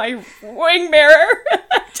took off my wing mirror.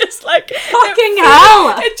 Just like, fucking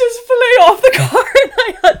hell! It just flew off the car, and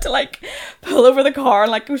I had to like pull over the car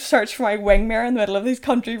and like go search for my wing mirror in the middle of these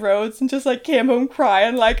country roads, and just like came home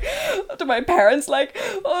crying like to my parents, like,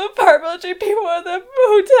 oh, paramilitary people at the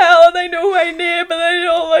hotel and they know my name and they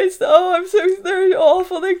know my stuff. Oh, they're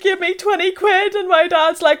awful. They give me 20 quid, and my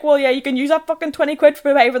dad's like, well, yeah, you can use that fucking 20 quid to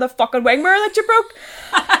pay for the fucking wing mirror that you broke.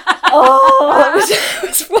 It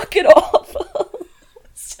was fucking awful.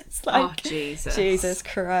 It's just like, oh, Jesus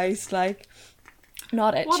Christ, like,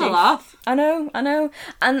 not it. What a laugh. I know.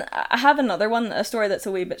 And I have another one, a story that's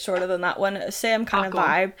a wee bit shorter than that one. Same kind of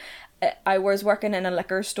vibe. I was working in a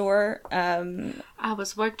liquor store. I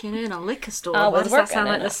was working in a liquor store. Why does that sound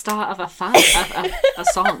like the start of a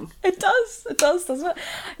song? It does, doesn't it?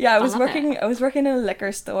 Yeah, I was working in a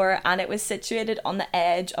liquor store, and it was situated on the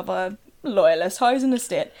edge of a loyalist housing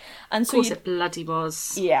estate. And so of course it bloody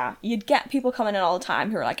was. Yeah, you'd get people coming in all the time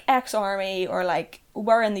who are like ex-army or like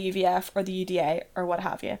were in the UVF or the UDA or what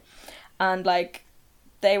have you. And like,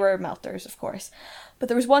 they were melters, of course. But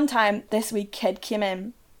there was one time this wee kid came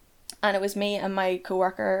in, and it was me and my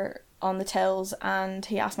coworker on the tills, and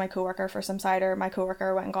he asked my coworker for some cider. My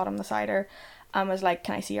coworker went and got him the cider and was like,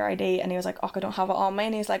 can I see your ID? And he was like, oh, I don't have it on me.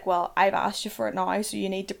 And he's like, well, I've asked you for it now, so you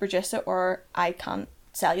need to produce it or I can't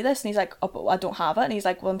sell you this. And he's like, oh, but I don't have it. And he's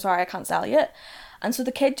like, well, I'm sorry, I can't sell you it. And so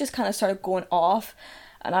the kid just kind of started going off,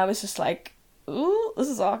 and I was just like, ooh, this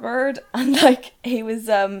is awkward. And like, he was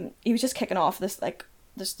just kicking off this like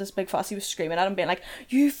this big fuss. He was screaming at him, being like,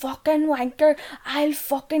 "You fucking wanker! I'll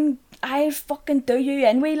fucking do you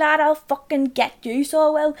in, wee lad. I'll fucking get you, so I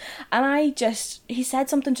will." And he said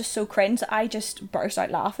something just so cringe that I just burst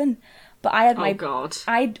out laughing. But I had Oh God.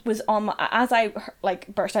 I was on my, as I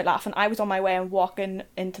like burst out laughing, I was on my way and walking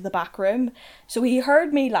into the back room. So he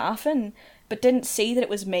heard me laughing, but didn't see that it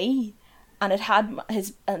was me. And it had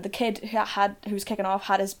the kid who was kicking off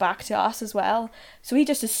had his back to us as well. So he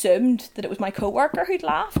just assumed that it was my coworker who'd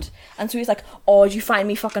laughed. And so he's like, "Oh, do you find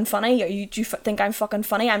me fucking funny? Or do you think I'm fucking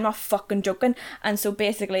funny? I'm not fucking joking." And so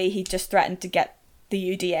basically he just threatened to get the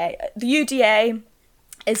UDA. The UDA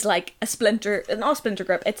is like not a splinter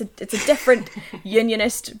group. It's a different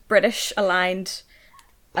unionist British aligned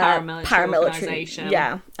paramilitary organisation.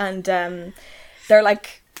 Yeah, and they're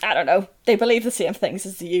like, I don't know. They believe the same things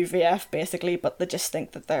as the UVF basically, but they just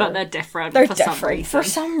think that they're different. They're for different some reason. for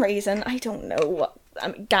some reason. I don't know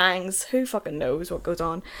what. Gangs. Who fucking knows what goes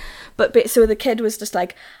on? But so the kid was just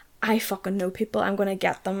like, "I fucking know people. I'm gonna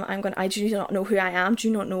get them. I do not know who I am. Do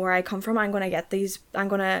you not know where I come from? I'm gonna get these. I'm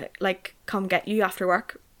gonna like come get you after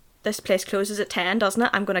work. This place closes at 10, doesn't it?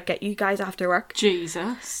 I'm gonna get you guys after work."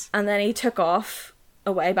 Jesus. And then he took off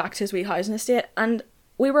away back to his wee housing estate, and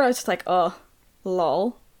we were just like, "Oh,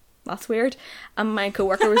 lol, that's weird." And my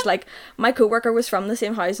coworker was like, my coworker was from the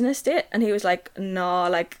same housing estate, and he was like, "No,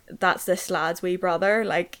 like that's this lad's wee brother.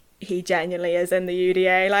 Like he genuinely is in the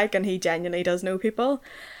UDA, like, and he genuinely does know people."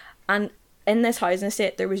 And in this housing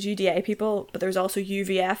estate, there was UDA people, but there was also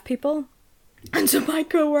UVF people. And so my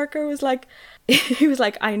coworker was like, he was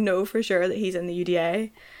like, "I know for sure that he's in the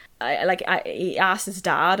UDA." He asked his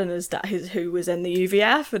dad, and his dad, who was in the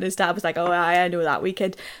UVF, and his dad was like, "Oh, I know that wee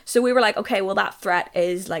kid." So we were like, okay, well that threat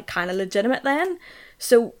is like kind of legitimate then.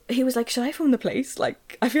 So he was like, "Should I phone the police?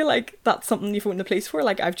 Like, I feel like that's something you phone the police for.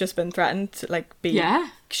 Like, I've just been threatened to like be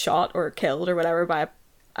shot or killed or whatever by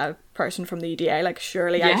a person from the UDA. Like,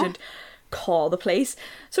 surely I should call the police."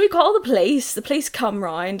 So we call the police. The police come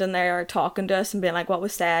round and they are talking to us and being like, "What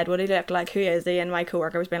was said? What did he look like? Who is he?" And my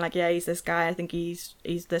coworker was being like, "Yeah, he's this guy. I think he's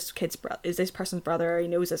this kid's is this person's brother. He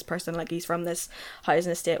knows this person. Like, he's from this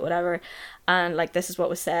housing estate, whatever." And like, this is what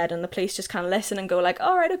was said. And the police just kind of listen and go like,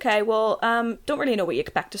 "All right, okay, well, don't really know what you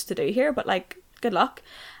expect us to do here, but like, good luck,"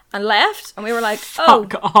 and left. And we were like, "Oh,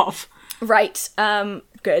 fuck off." Right,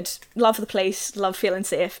 good. Love the place, love feeling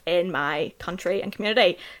safe in my country and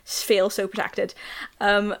community. Feel so protected.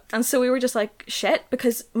 And so we were just like, shit,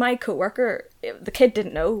 because my coworker, the kid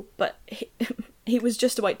didn't know, but he was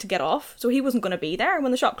just about to get off, so he wasn't going to be there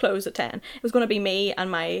when the shop closed at 10. It was going to be me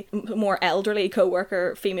and my more elderly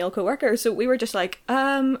coworker, female coworker. So we were just like,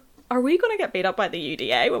 are we going to get beat up by the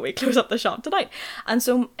UDA when we close up the shop tonight? And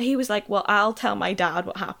so he was like, "Well, I'll tell my dad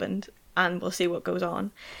what happened and we'll see what goes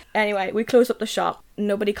on." Anyway, we close up the shop.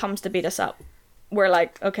 Nobody comes to beat us up. We're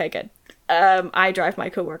like, okay, good. I drive my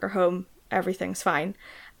coworker home. Everything's fine.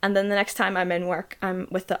 And then the next time I'm in work, I'm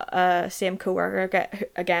with the same coworker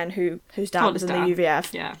again, whose dad was in the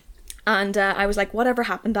UVF. Yeah. And I was like, "Whatever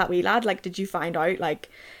happened to that wee lad? Like, did you find out like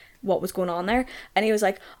what was going on there?" And he was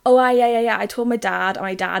like, "Oh, yeah. I told my dad, and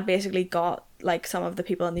my dad basically got like some of the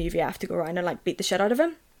people in the UVF to go around and like beat the shit out of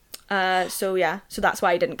him. So that's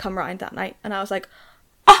why he didn't come round that night." And I was like,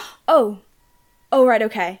 oh, right,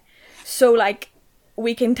 okay. So like,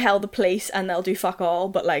 we can tell the police and they'll do fuck all,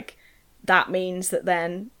 but like, that means that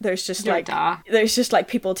then there's just like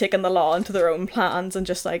people taking the law into their own hands and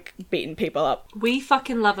just like beating people up. We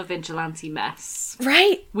fucking love a vigilante mess,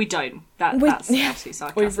 right? We don't. That's absolutely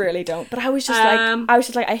sarcasm. We really don't. But I was just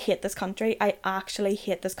like, I hate this country. I actually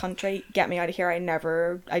hate this country. Get me out of here.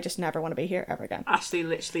 I just never want to be here ever again. Ashley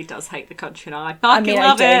literally does hate the country now. I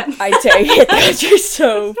love it. I do hate the country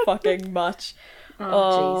so fucking much.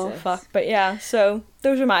 Oh, Jesus. Fuck. But yeah, so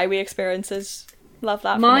those are my wee experiences. Love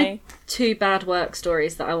that for my me. 2 bad work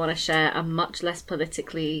stories that I want to share are much less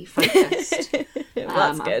politically focused. That's good.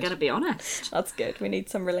 I'm going to be honest. That's good. We need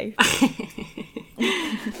some relief.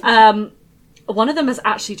 One of them has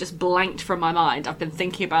actually just blanked from my mind. I've been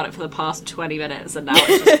thinking about it for the past 20 minutes and now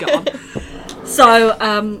it's just gone. So,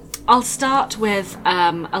 I'll start with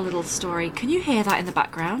a little story. Can you hear that in the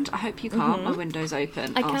background? I hope you can't. My window's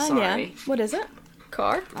open. I can, sorry. yeah. What is it?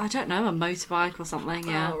 Car? I don't know, a motorbike or something,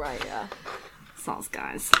 yeah. Oh, right, yeah. Sounds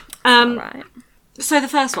guys. Alright. So the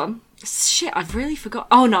first one, shit, I've really forgot.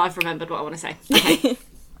 Oh no, I've remembered what I want to say. Okay.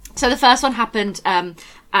 So the first one happened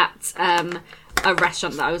at a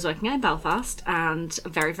restaurant that I was working at in Belfast, and a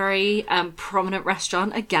very, very prominent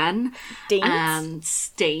restaurant again.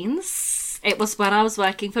 Dean's. It was when I was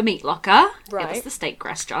working for Meat Locker. Right. It was the steak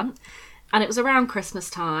restaurant. And it was around Christmas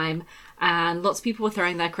time, and lots of people were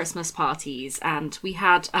throwing their Christmas parties, and we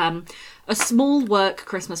had a small work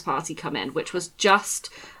Christmas party come in, which was just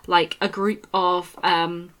like a group of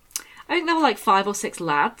I think there were like 5 or 6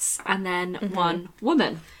 lads and then one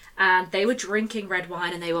woman, and they were drinking red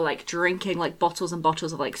wine, and they were like drinking like bottles and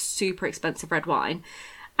bottles of like super expensive red wine.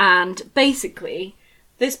 And basically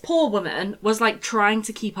this poor woman was like trying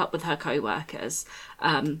to keep up with her co-workers,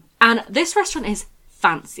 and this restaurant is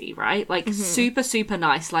fancy, right? Like super, super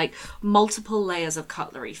nice, like multiple layers of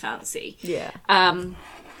cutlery fancy. Yeah.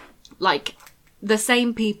 Like the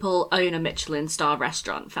same people own a Michelin star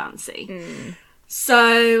restaurant fancy.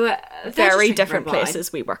 So Very different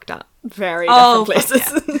places we worked at. Very Oh, different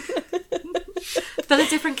places. For the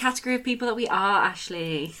different category of people that we are,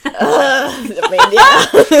 Ashley. I mean,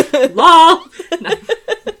 yeah. Lol. No.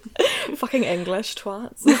 Fucking English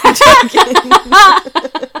twats.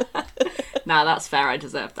 Nah, that's fair. I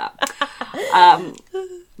deserve that.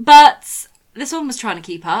 But this one was trying to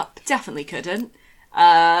keep up. Definitely couldn't.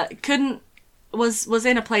 Was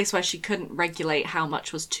in a place where she couldn't regulate how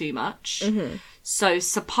much was too much. So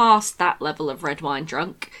surpassed that level of red wine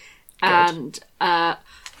drunk. And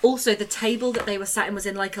also the table that they were sat in was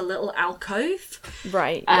in like a little alcove.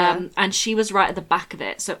 Right. Yeah. And she was right at the back of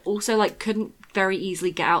it. So also like couldn't very easily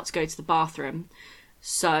get out to go to the bathroom.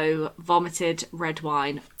 So vomited red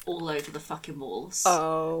wine all over the fucking walls.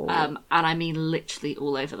 Oh. And I mean literally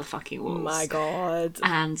all over the fucking walls. My God.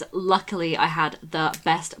 And luckily I had the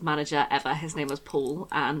best manager ever. His name was Paul,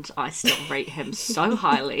 and I still rate him so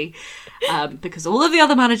highly, because all of the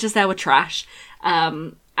other managers there were trash.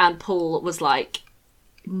 And Paul was like,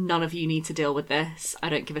 none of you need to deal with this. I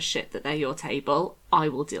don't give a shit that they're your table. I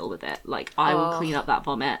will deal with it. Like, I will clean up that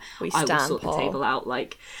vomit. I will sort the table out.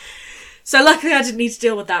 Like, so luckily I didn't need to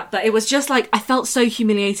deal with that. But it was just like, I felt so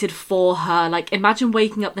humiliated for her. Like, imagine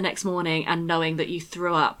waking up the next morning and knowing that you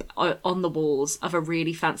threw up on the walls of a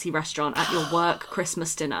really fancy restaurant at your work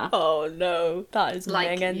Christmas dinner. Oh no, that is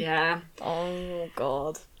Like, minging. yeah. Oh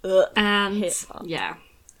God. Ugh. And Hate that. yeah.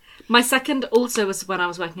 My second also was when I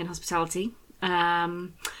was working in hospitality.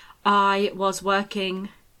 I was working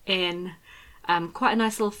in quite a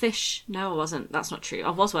nice little fish. No, I wasn't. That's not true.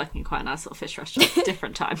 I was working in quite a nice little fish restaurant.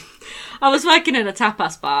 Different time. I was working in a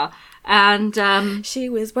tapas bar, and She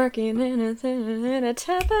was working in a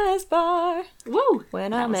tapas bar woo,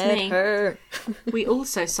 when that I was met me. her. We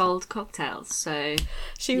also sold cocktails, so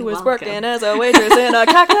She You're was welcome. working as a waitress in a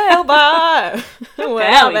cocktail bar when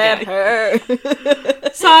There I we met go. her.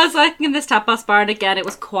 So I was working in this tapas bar, and again, it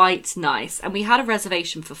was quite nice. And we had a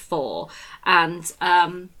reservation for 4, and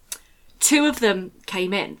 2 of them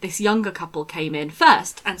came in. This younger couple came in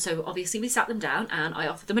first, and so obviously we sat them down, and I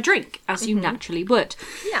offered them a drink, as you naturally would.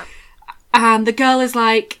 Yeah. And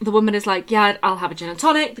the woman is like, yeah, I'll have a gin and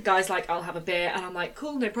tonic. The guy's like, I'll have a beer. And I'm like,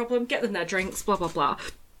 cool, no problem. Get them their drinks, blah, blah, blah.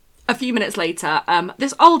 A few minutes later,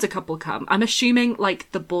 this older couple come. I'm assuming,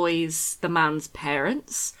 like, the man's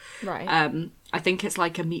parents. Right. I think it's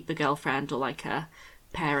like a meet the girlfriend or like a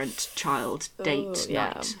parent-child date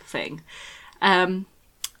yeah. night thing.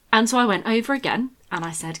 And so I went over again and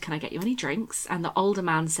I said, can I get you any drinks? And the older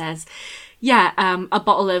man says, yeah, a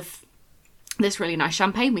bottle of this really nice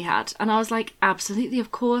champagne we had. And I was like, absolutely,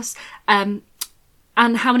 of course. And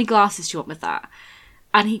how many glasses do you want with that?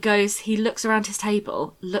 And he looks around his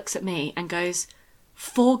table, looks at me and goes,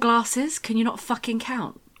 4 glasses? Can you not fucking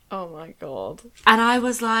count? Oh my God. And I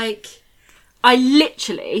was like, I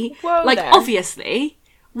literally, Whoa like, there. obviously,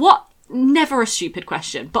 never a stupid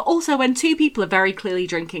question, but also when 2 people are very clearly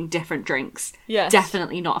drinking different drinks, Yes.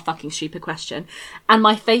 definitely not a fucking stupid question. And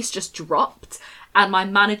my face just dropped, and my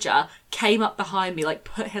manager came up behind me, like,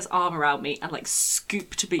 put his arm around me and, like,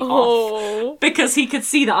 scooped me off. Because he could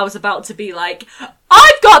see that I was about to be like,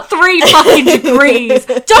 I've got 3 fucking degrees!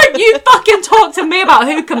 Don't you fucking talk to me about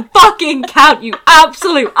who can fucking count, you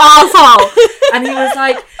absolute asshole! And he was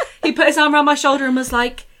like, he put his arm around my shoulder and was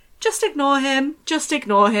like, just ignore him,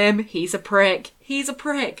 he's a prick.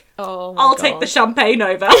 Oh my I'll God. take the champagne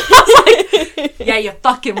over. I was like, yeah, you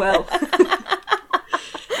fucking will.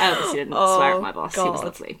 I obviously didn't swear at my boss, he was God.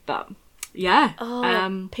 lovely, but yeah.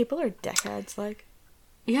 People are dickheads, like.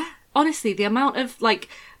 Yeah, honestly, the amount of, like,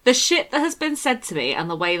 the shit that has been said to me and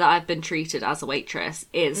the way that I've been treated as a waitress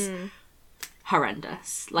is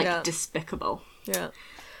horrendous, like, Yeah. despicable. Yeah.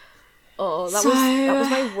 Oh, that was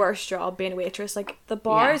my worst job, being a waitress. Like, the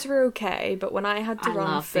bars were okay, but when I had to I run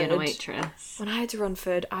love food, being a waitress. when I had to run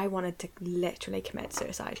food, I wanted to literally commit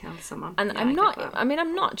suicide. Kill someone. And Yeah, I'm I not, get that. I mean,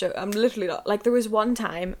 I'm not joking. I'm literally not. Like, there was one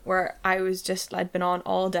time where I'd been on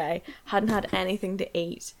all day, hadn't had anything to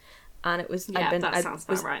eat, and it was, Yeah, that sounds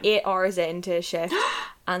about was right. 8 hours into a shift,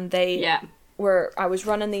 and they Yeah. I was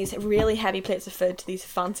running these really heavy plates of food to these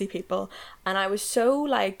fancy people, and I was so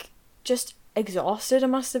like just exhausted, I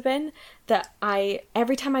must have been, that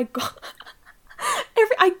every time I got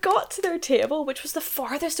to their table, which was the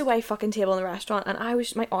farthest away fucking table in the restaurant, and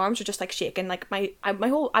my arms were just like shaking, like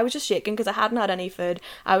I was just shaking because I hadn't had any food.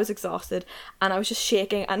 I was exhausted and I was just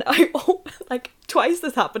shaking, and like twice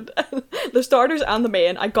this happened. The starters and the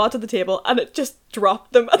main, I got to the table and it just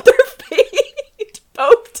dropped them at their feet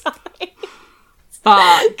both times.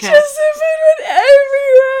 Fuck. Just the food went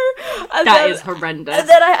everywhere. And that then, is horrendous. And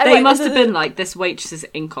then they must have been like, this waitress is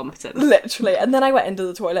incompetent. Literally. And then I went into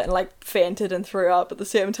the toilet and like fainted and threw up at the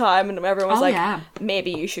same time, and everyone was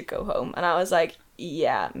maybe you should go home. And I was like,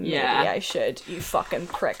 yeah, maybe I should. You fucking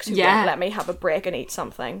pricks who won't let me have a break and eat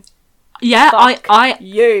something. Yeah, Fuck I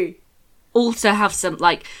you also have some,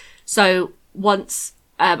 like, so once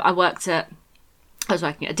I was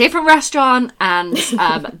working at a different restaurant, and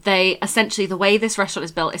they essentially, the way this restaurant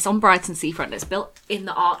is built, it's on Brighton seafront. It's built in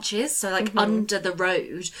the arches, so like under the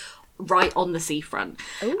road, right on the seafront.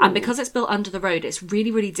 Ooh. And because it's built under the road, it's really,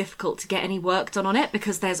 really difficult to get any work done on it,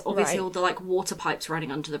 because there's obviously all the like water pipes running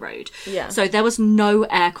under the road. Yeah. So there was no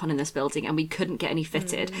aircon in this building, and we couldn't get any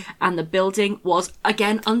fitted. And the building was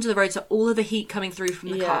again under the road, so all of the heat coming through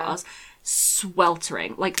from the cars,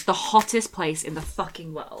 sweltering, like the hottest place in the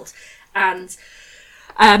fucking world. And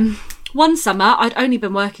one summer, I'd only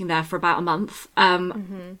been working there for about a month,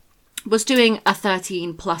 was doing a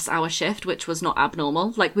 13+ hour shift, which was not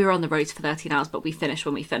abnormal. Like, we were on the road for 13 hours, but we finish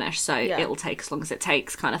when we finish, so it'll take as long as it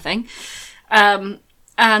takes, kind of thing.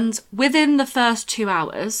 And within the first 2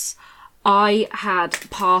 hours, I had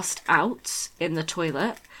passed out in the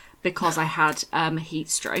toilet because I had heat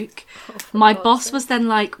stroke. My boss was then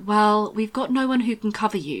like, well, we've got no one who can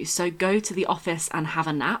cover you, so go to the office and have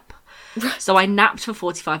a nap. So I napped for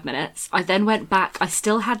 45 minutes. I then went back. I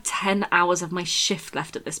still had 10 hours of my shift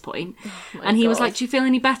left at this point. And he was like, do you feel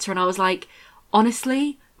any better? And I was like,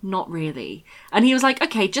 honestly, not really. And he was like,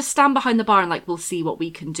 okay, just stand behind the bar and like, we'll see what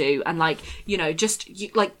we can do. And like, you know, just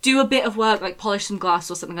like do a bit of work, like polish some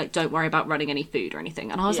glass or something. Like, don't worry about running any food or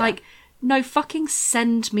anything. And I was like, no, fucking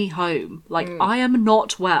send me home. Like, I am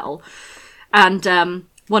not well. And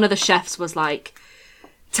one of the chefs was like,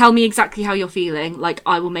 tell me exactly how you're feeling. Like,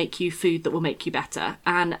 I will make you food that will make you better.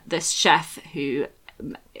 And this chef, who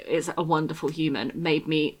is a wonderful human, made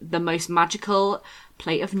me the most magical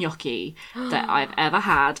plate of gnocchi that I've ever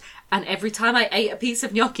had. And every time I ate a piece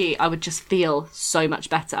of gnocchi, I would just feel so much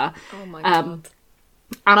better. Oh my God.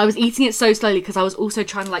 And I was eating it so slowly because I was also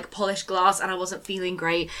trying to like polish glass, and I wasn't feeling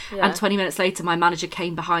great. And 20 minutes later, my manager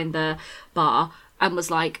came behind the bar and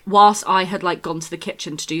was like, whilst I had like gone to the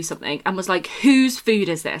kitchen to do something, and was like, whose food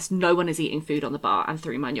is this? No one is eating food on the bar, and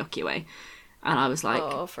threw my gnocchi away. And I was like,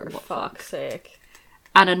 oh, for fuck's sake.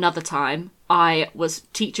 And another time, I was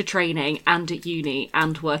teacher training and at uni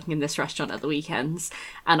and working in this restaurant at the weekends.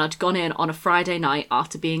 And I'd gone in on a Friday night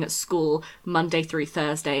after being at school Monday through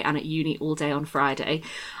Thursday and at uni all day on Friday.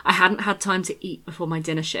 I hadn't had time to eat before my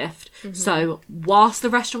dinner shift. So whilst the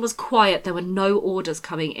restaurant was quiet, there were no orders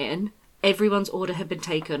coming in. Everyone's order had been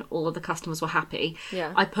taken. All of the customers were happy.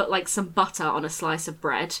 Yeah. I put like some butter on a slice of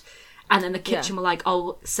bread. And then the kitchen were like,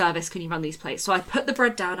 oh, service, can you run these plates? So I put the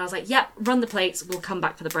bread down. I was like, yep, run the plates. We'll come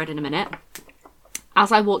back for the bread in a minute.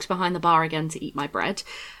 As I walked behind the bar again to eat my bread,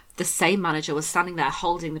 the same manager was standing there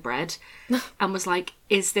holding the bread and was like,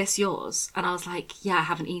 is this yours? And I was like, yeah, I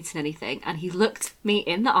haven't eaten anything. And he looked me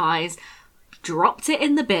in the eyes, dropped it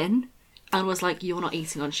in the bin, and was like, you're not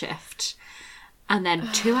eating on shift. And then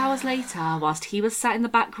 2 hours later, whilst he was sat in the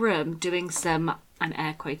back room doing some, I'm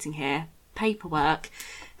air quoting here, paperwork,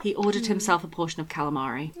 he ordered himself a portion of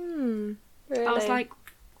calamari. Really? I was like,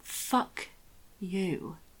 fuck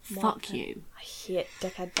you. Fuck you. I hate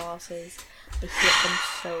dickhead bosses. I hate them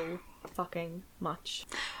so fucking much.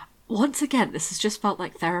 Once again, this has just felt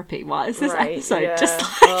like therapy. Why is this episode just like...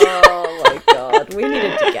 Oh my God. We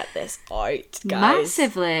needed to get this out, guys.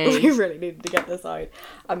 Massively. We really needed to get this out.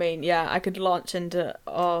 I mean, yeah, I could launch into,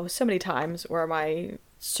 so many times where my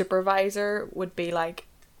supervisor would be like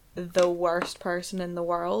the worst person in the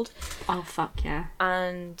world. Oh, fuck yeah.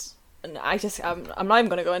 And I just, I'm not even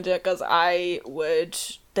going to go into it because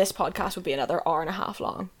this podcast would be another hour and a half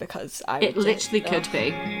long because It literally could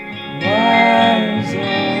be.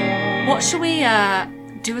 What shall we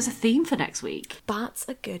do as a theme for next week? That's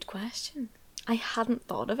a good question. I hadn't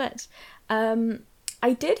thought of it.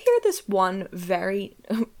 I did hear this one very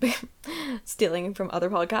stealing from other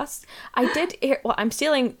podcasts. I did hear, well, I'm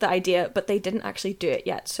stealing the idea, but they didn't actually do it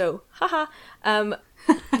yet. So, haha. I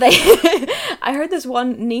heard this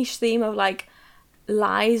one niche theme of like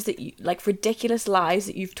lies that you, like ridiculous lies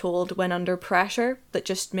that you've told when under pressure that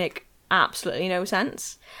just make absolutely no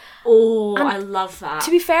sense. Oh, I love that.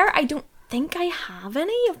 To be fair, I don't think I have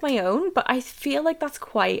any of my own, but I feel like that's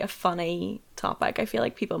quite a funny topic. I feel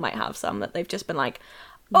like people might have some that they've just been like,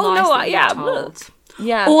 oh Lies no, that you're yeah, told.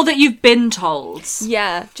 yeah. Or that you've been told.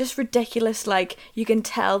 Yeah, just ridiculous, like, you can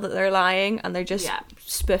tell that they're lying and they're just Yeah.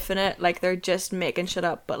 spoofing it, like, they're just making shit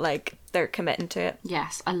up, but, like, they're committing to it.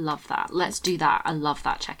 Yes, I love that. Let's do that. I love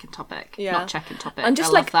that check-in topic. Yeah. Not check-in topic. And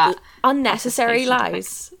just, I love like, that. unnecessary participation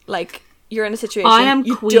lies. Like, you're in a situation, I am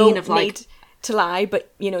you queen don't of, like- need to lie,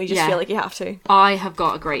 but, you know, you just Yeah. feel like you have to. I have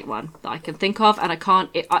got a great one that I can think of, and I can't.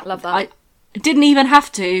 I Love that. I didn't even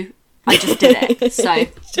have to. I just did it. So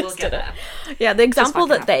we'll get there. Yeah, the example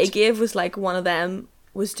fucking that they happened. gave was, like, one of them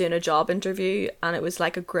was doing a job interview, and it was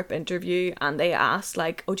like a group interview, and they asked,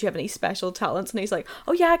 like, oh, do you have any special talents? And he's like,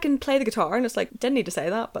 oh yeah, I can play the guitar. And it's like, didn't need to say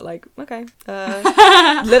that, but like, okay.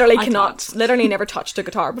 Literally literally never touched a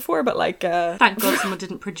guitar before, but like, Thank God someone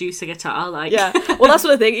didn't produce a guitar. Like, yeah. Well, that's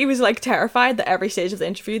what I think. He was like terrified that every stage of the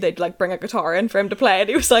interview they'd like bring a guitar in for him to play, and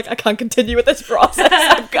he was like, I can't continue with this process.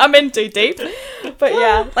 I'm in too deep. But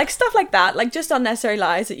yeah, like stuff like that, like just unnecessary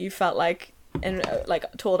lies that you felt like in like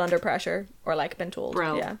told under pressure or like been told.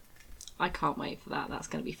 Brill. Yeah. I can't wait for that. That's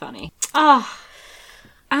going to be funny. Ah,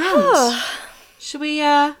 and should we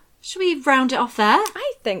round it off there?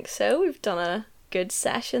 I think so. We've done a good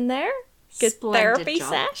session there. Good Splendid therapy job.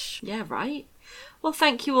 sesh. Yeah, right. Well,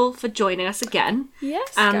 thank you all for joining us again.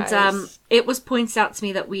 Yes, And guys. it was pointed out to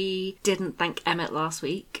me that we didn't thank Emmett last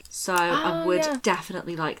week. So I would yeah.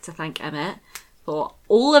 definitely like to thank Emmett for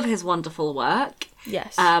all of his wonderful work.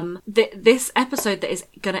 Yes. This episode that is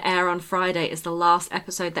going to air on Friday is the last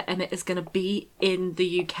episode that Emmett is going to be in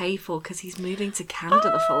the UK for, because he's moving to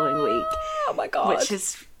Canada the following week. Oh my god. Which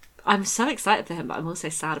is, I'm so excited for him, but I'm also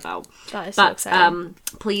sad about. That is so exciting.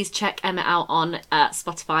 Please check Emmett out on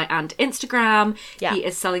Spotify and Instagram. Yeah. He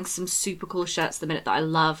is selling some super cool shirts at the minute that I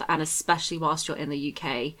love, and especially whilst you're in the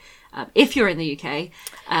UK. If you're in the UK,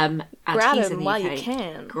 and Grab he's him in the while UK, you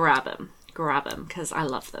can. grab them, because I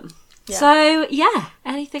love them. Yeah. So, yeah,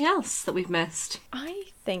 anything else that we've missed? I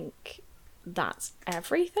think that's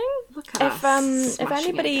everything. Look at us, If smashing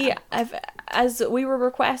anybody, it as we were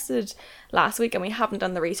requested last week, and we haven't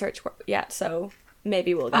done the research yet, so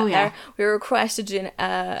maybe we'll get Oh, yeah. there. We were requested to do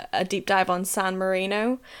a deep dive on San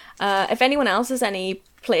Marino. If anyone else has any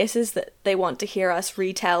places that they want to hear us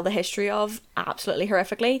retell the history of absolutely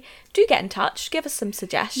horrifically, do get in touch, give us some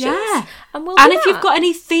suggestions, Yeah. and we'll And do if that. you've got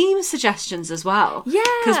any theme suggestions as well. Yeah.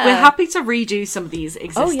 Because we're happy to redo some of these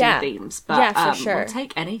existing yeah. themes. But Yeah, for sure. we'll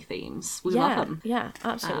take any themes. We love them. Yeah,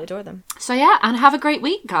 absolutely adore them. So yeah, and have a great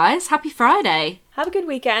week, guys. Happy Friday. Have a good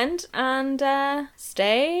weekend and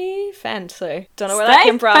stay fancy. Don't know where that Stay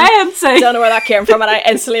came from. fancy. Don't know where that came from, and I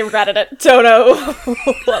instantly regretted it. Don't know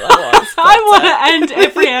what that was. I want to end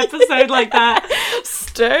every episode like that.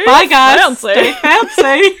 Stay Bye, guys. fancy. Stay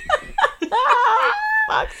fancy.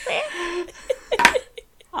 Fuck's sake.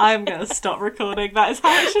 I'm going to stop recording. That is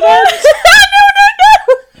how it should end.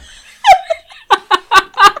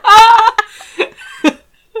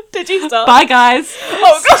 Did you stop? Bye, guys.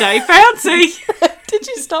 Oh, God. Stay fancy. Did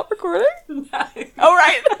you stop recording? No. Oh,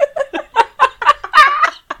 right.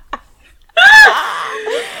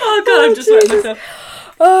 Oh, God, I'm just letting myself.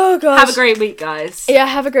 Oh, God. Have a great week, guys. Yeah,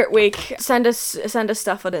 have a great week. Send us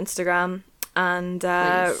stuff on Instagram and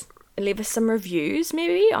Please. leave us some reviews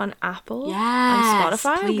maybe on Apple Yes, and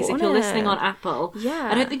Spotify. please. If you're listening on Apple, Yeah.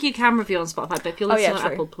 I don't think you can review on Spotify, but if you're Oh, listening yeah, on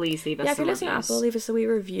true. Apple, please leave us Yeah, if some you're listening to reviews. Apple, leave us a wee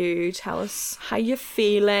review. Tell us how you're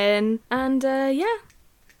feeling. And yeah,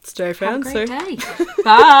 stay Have a fancy. great day.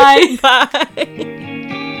 Bye. Bye.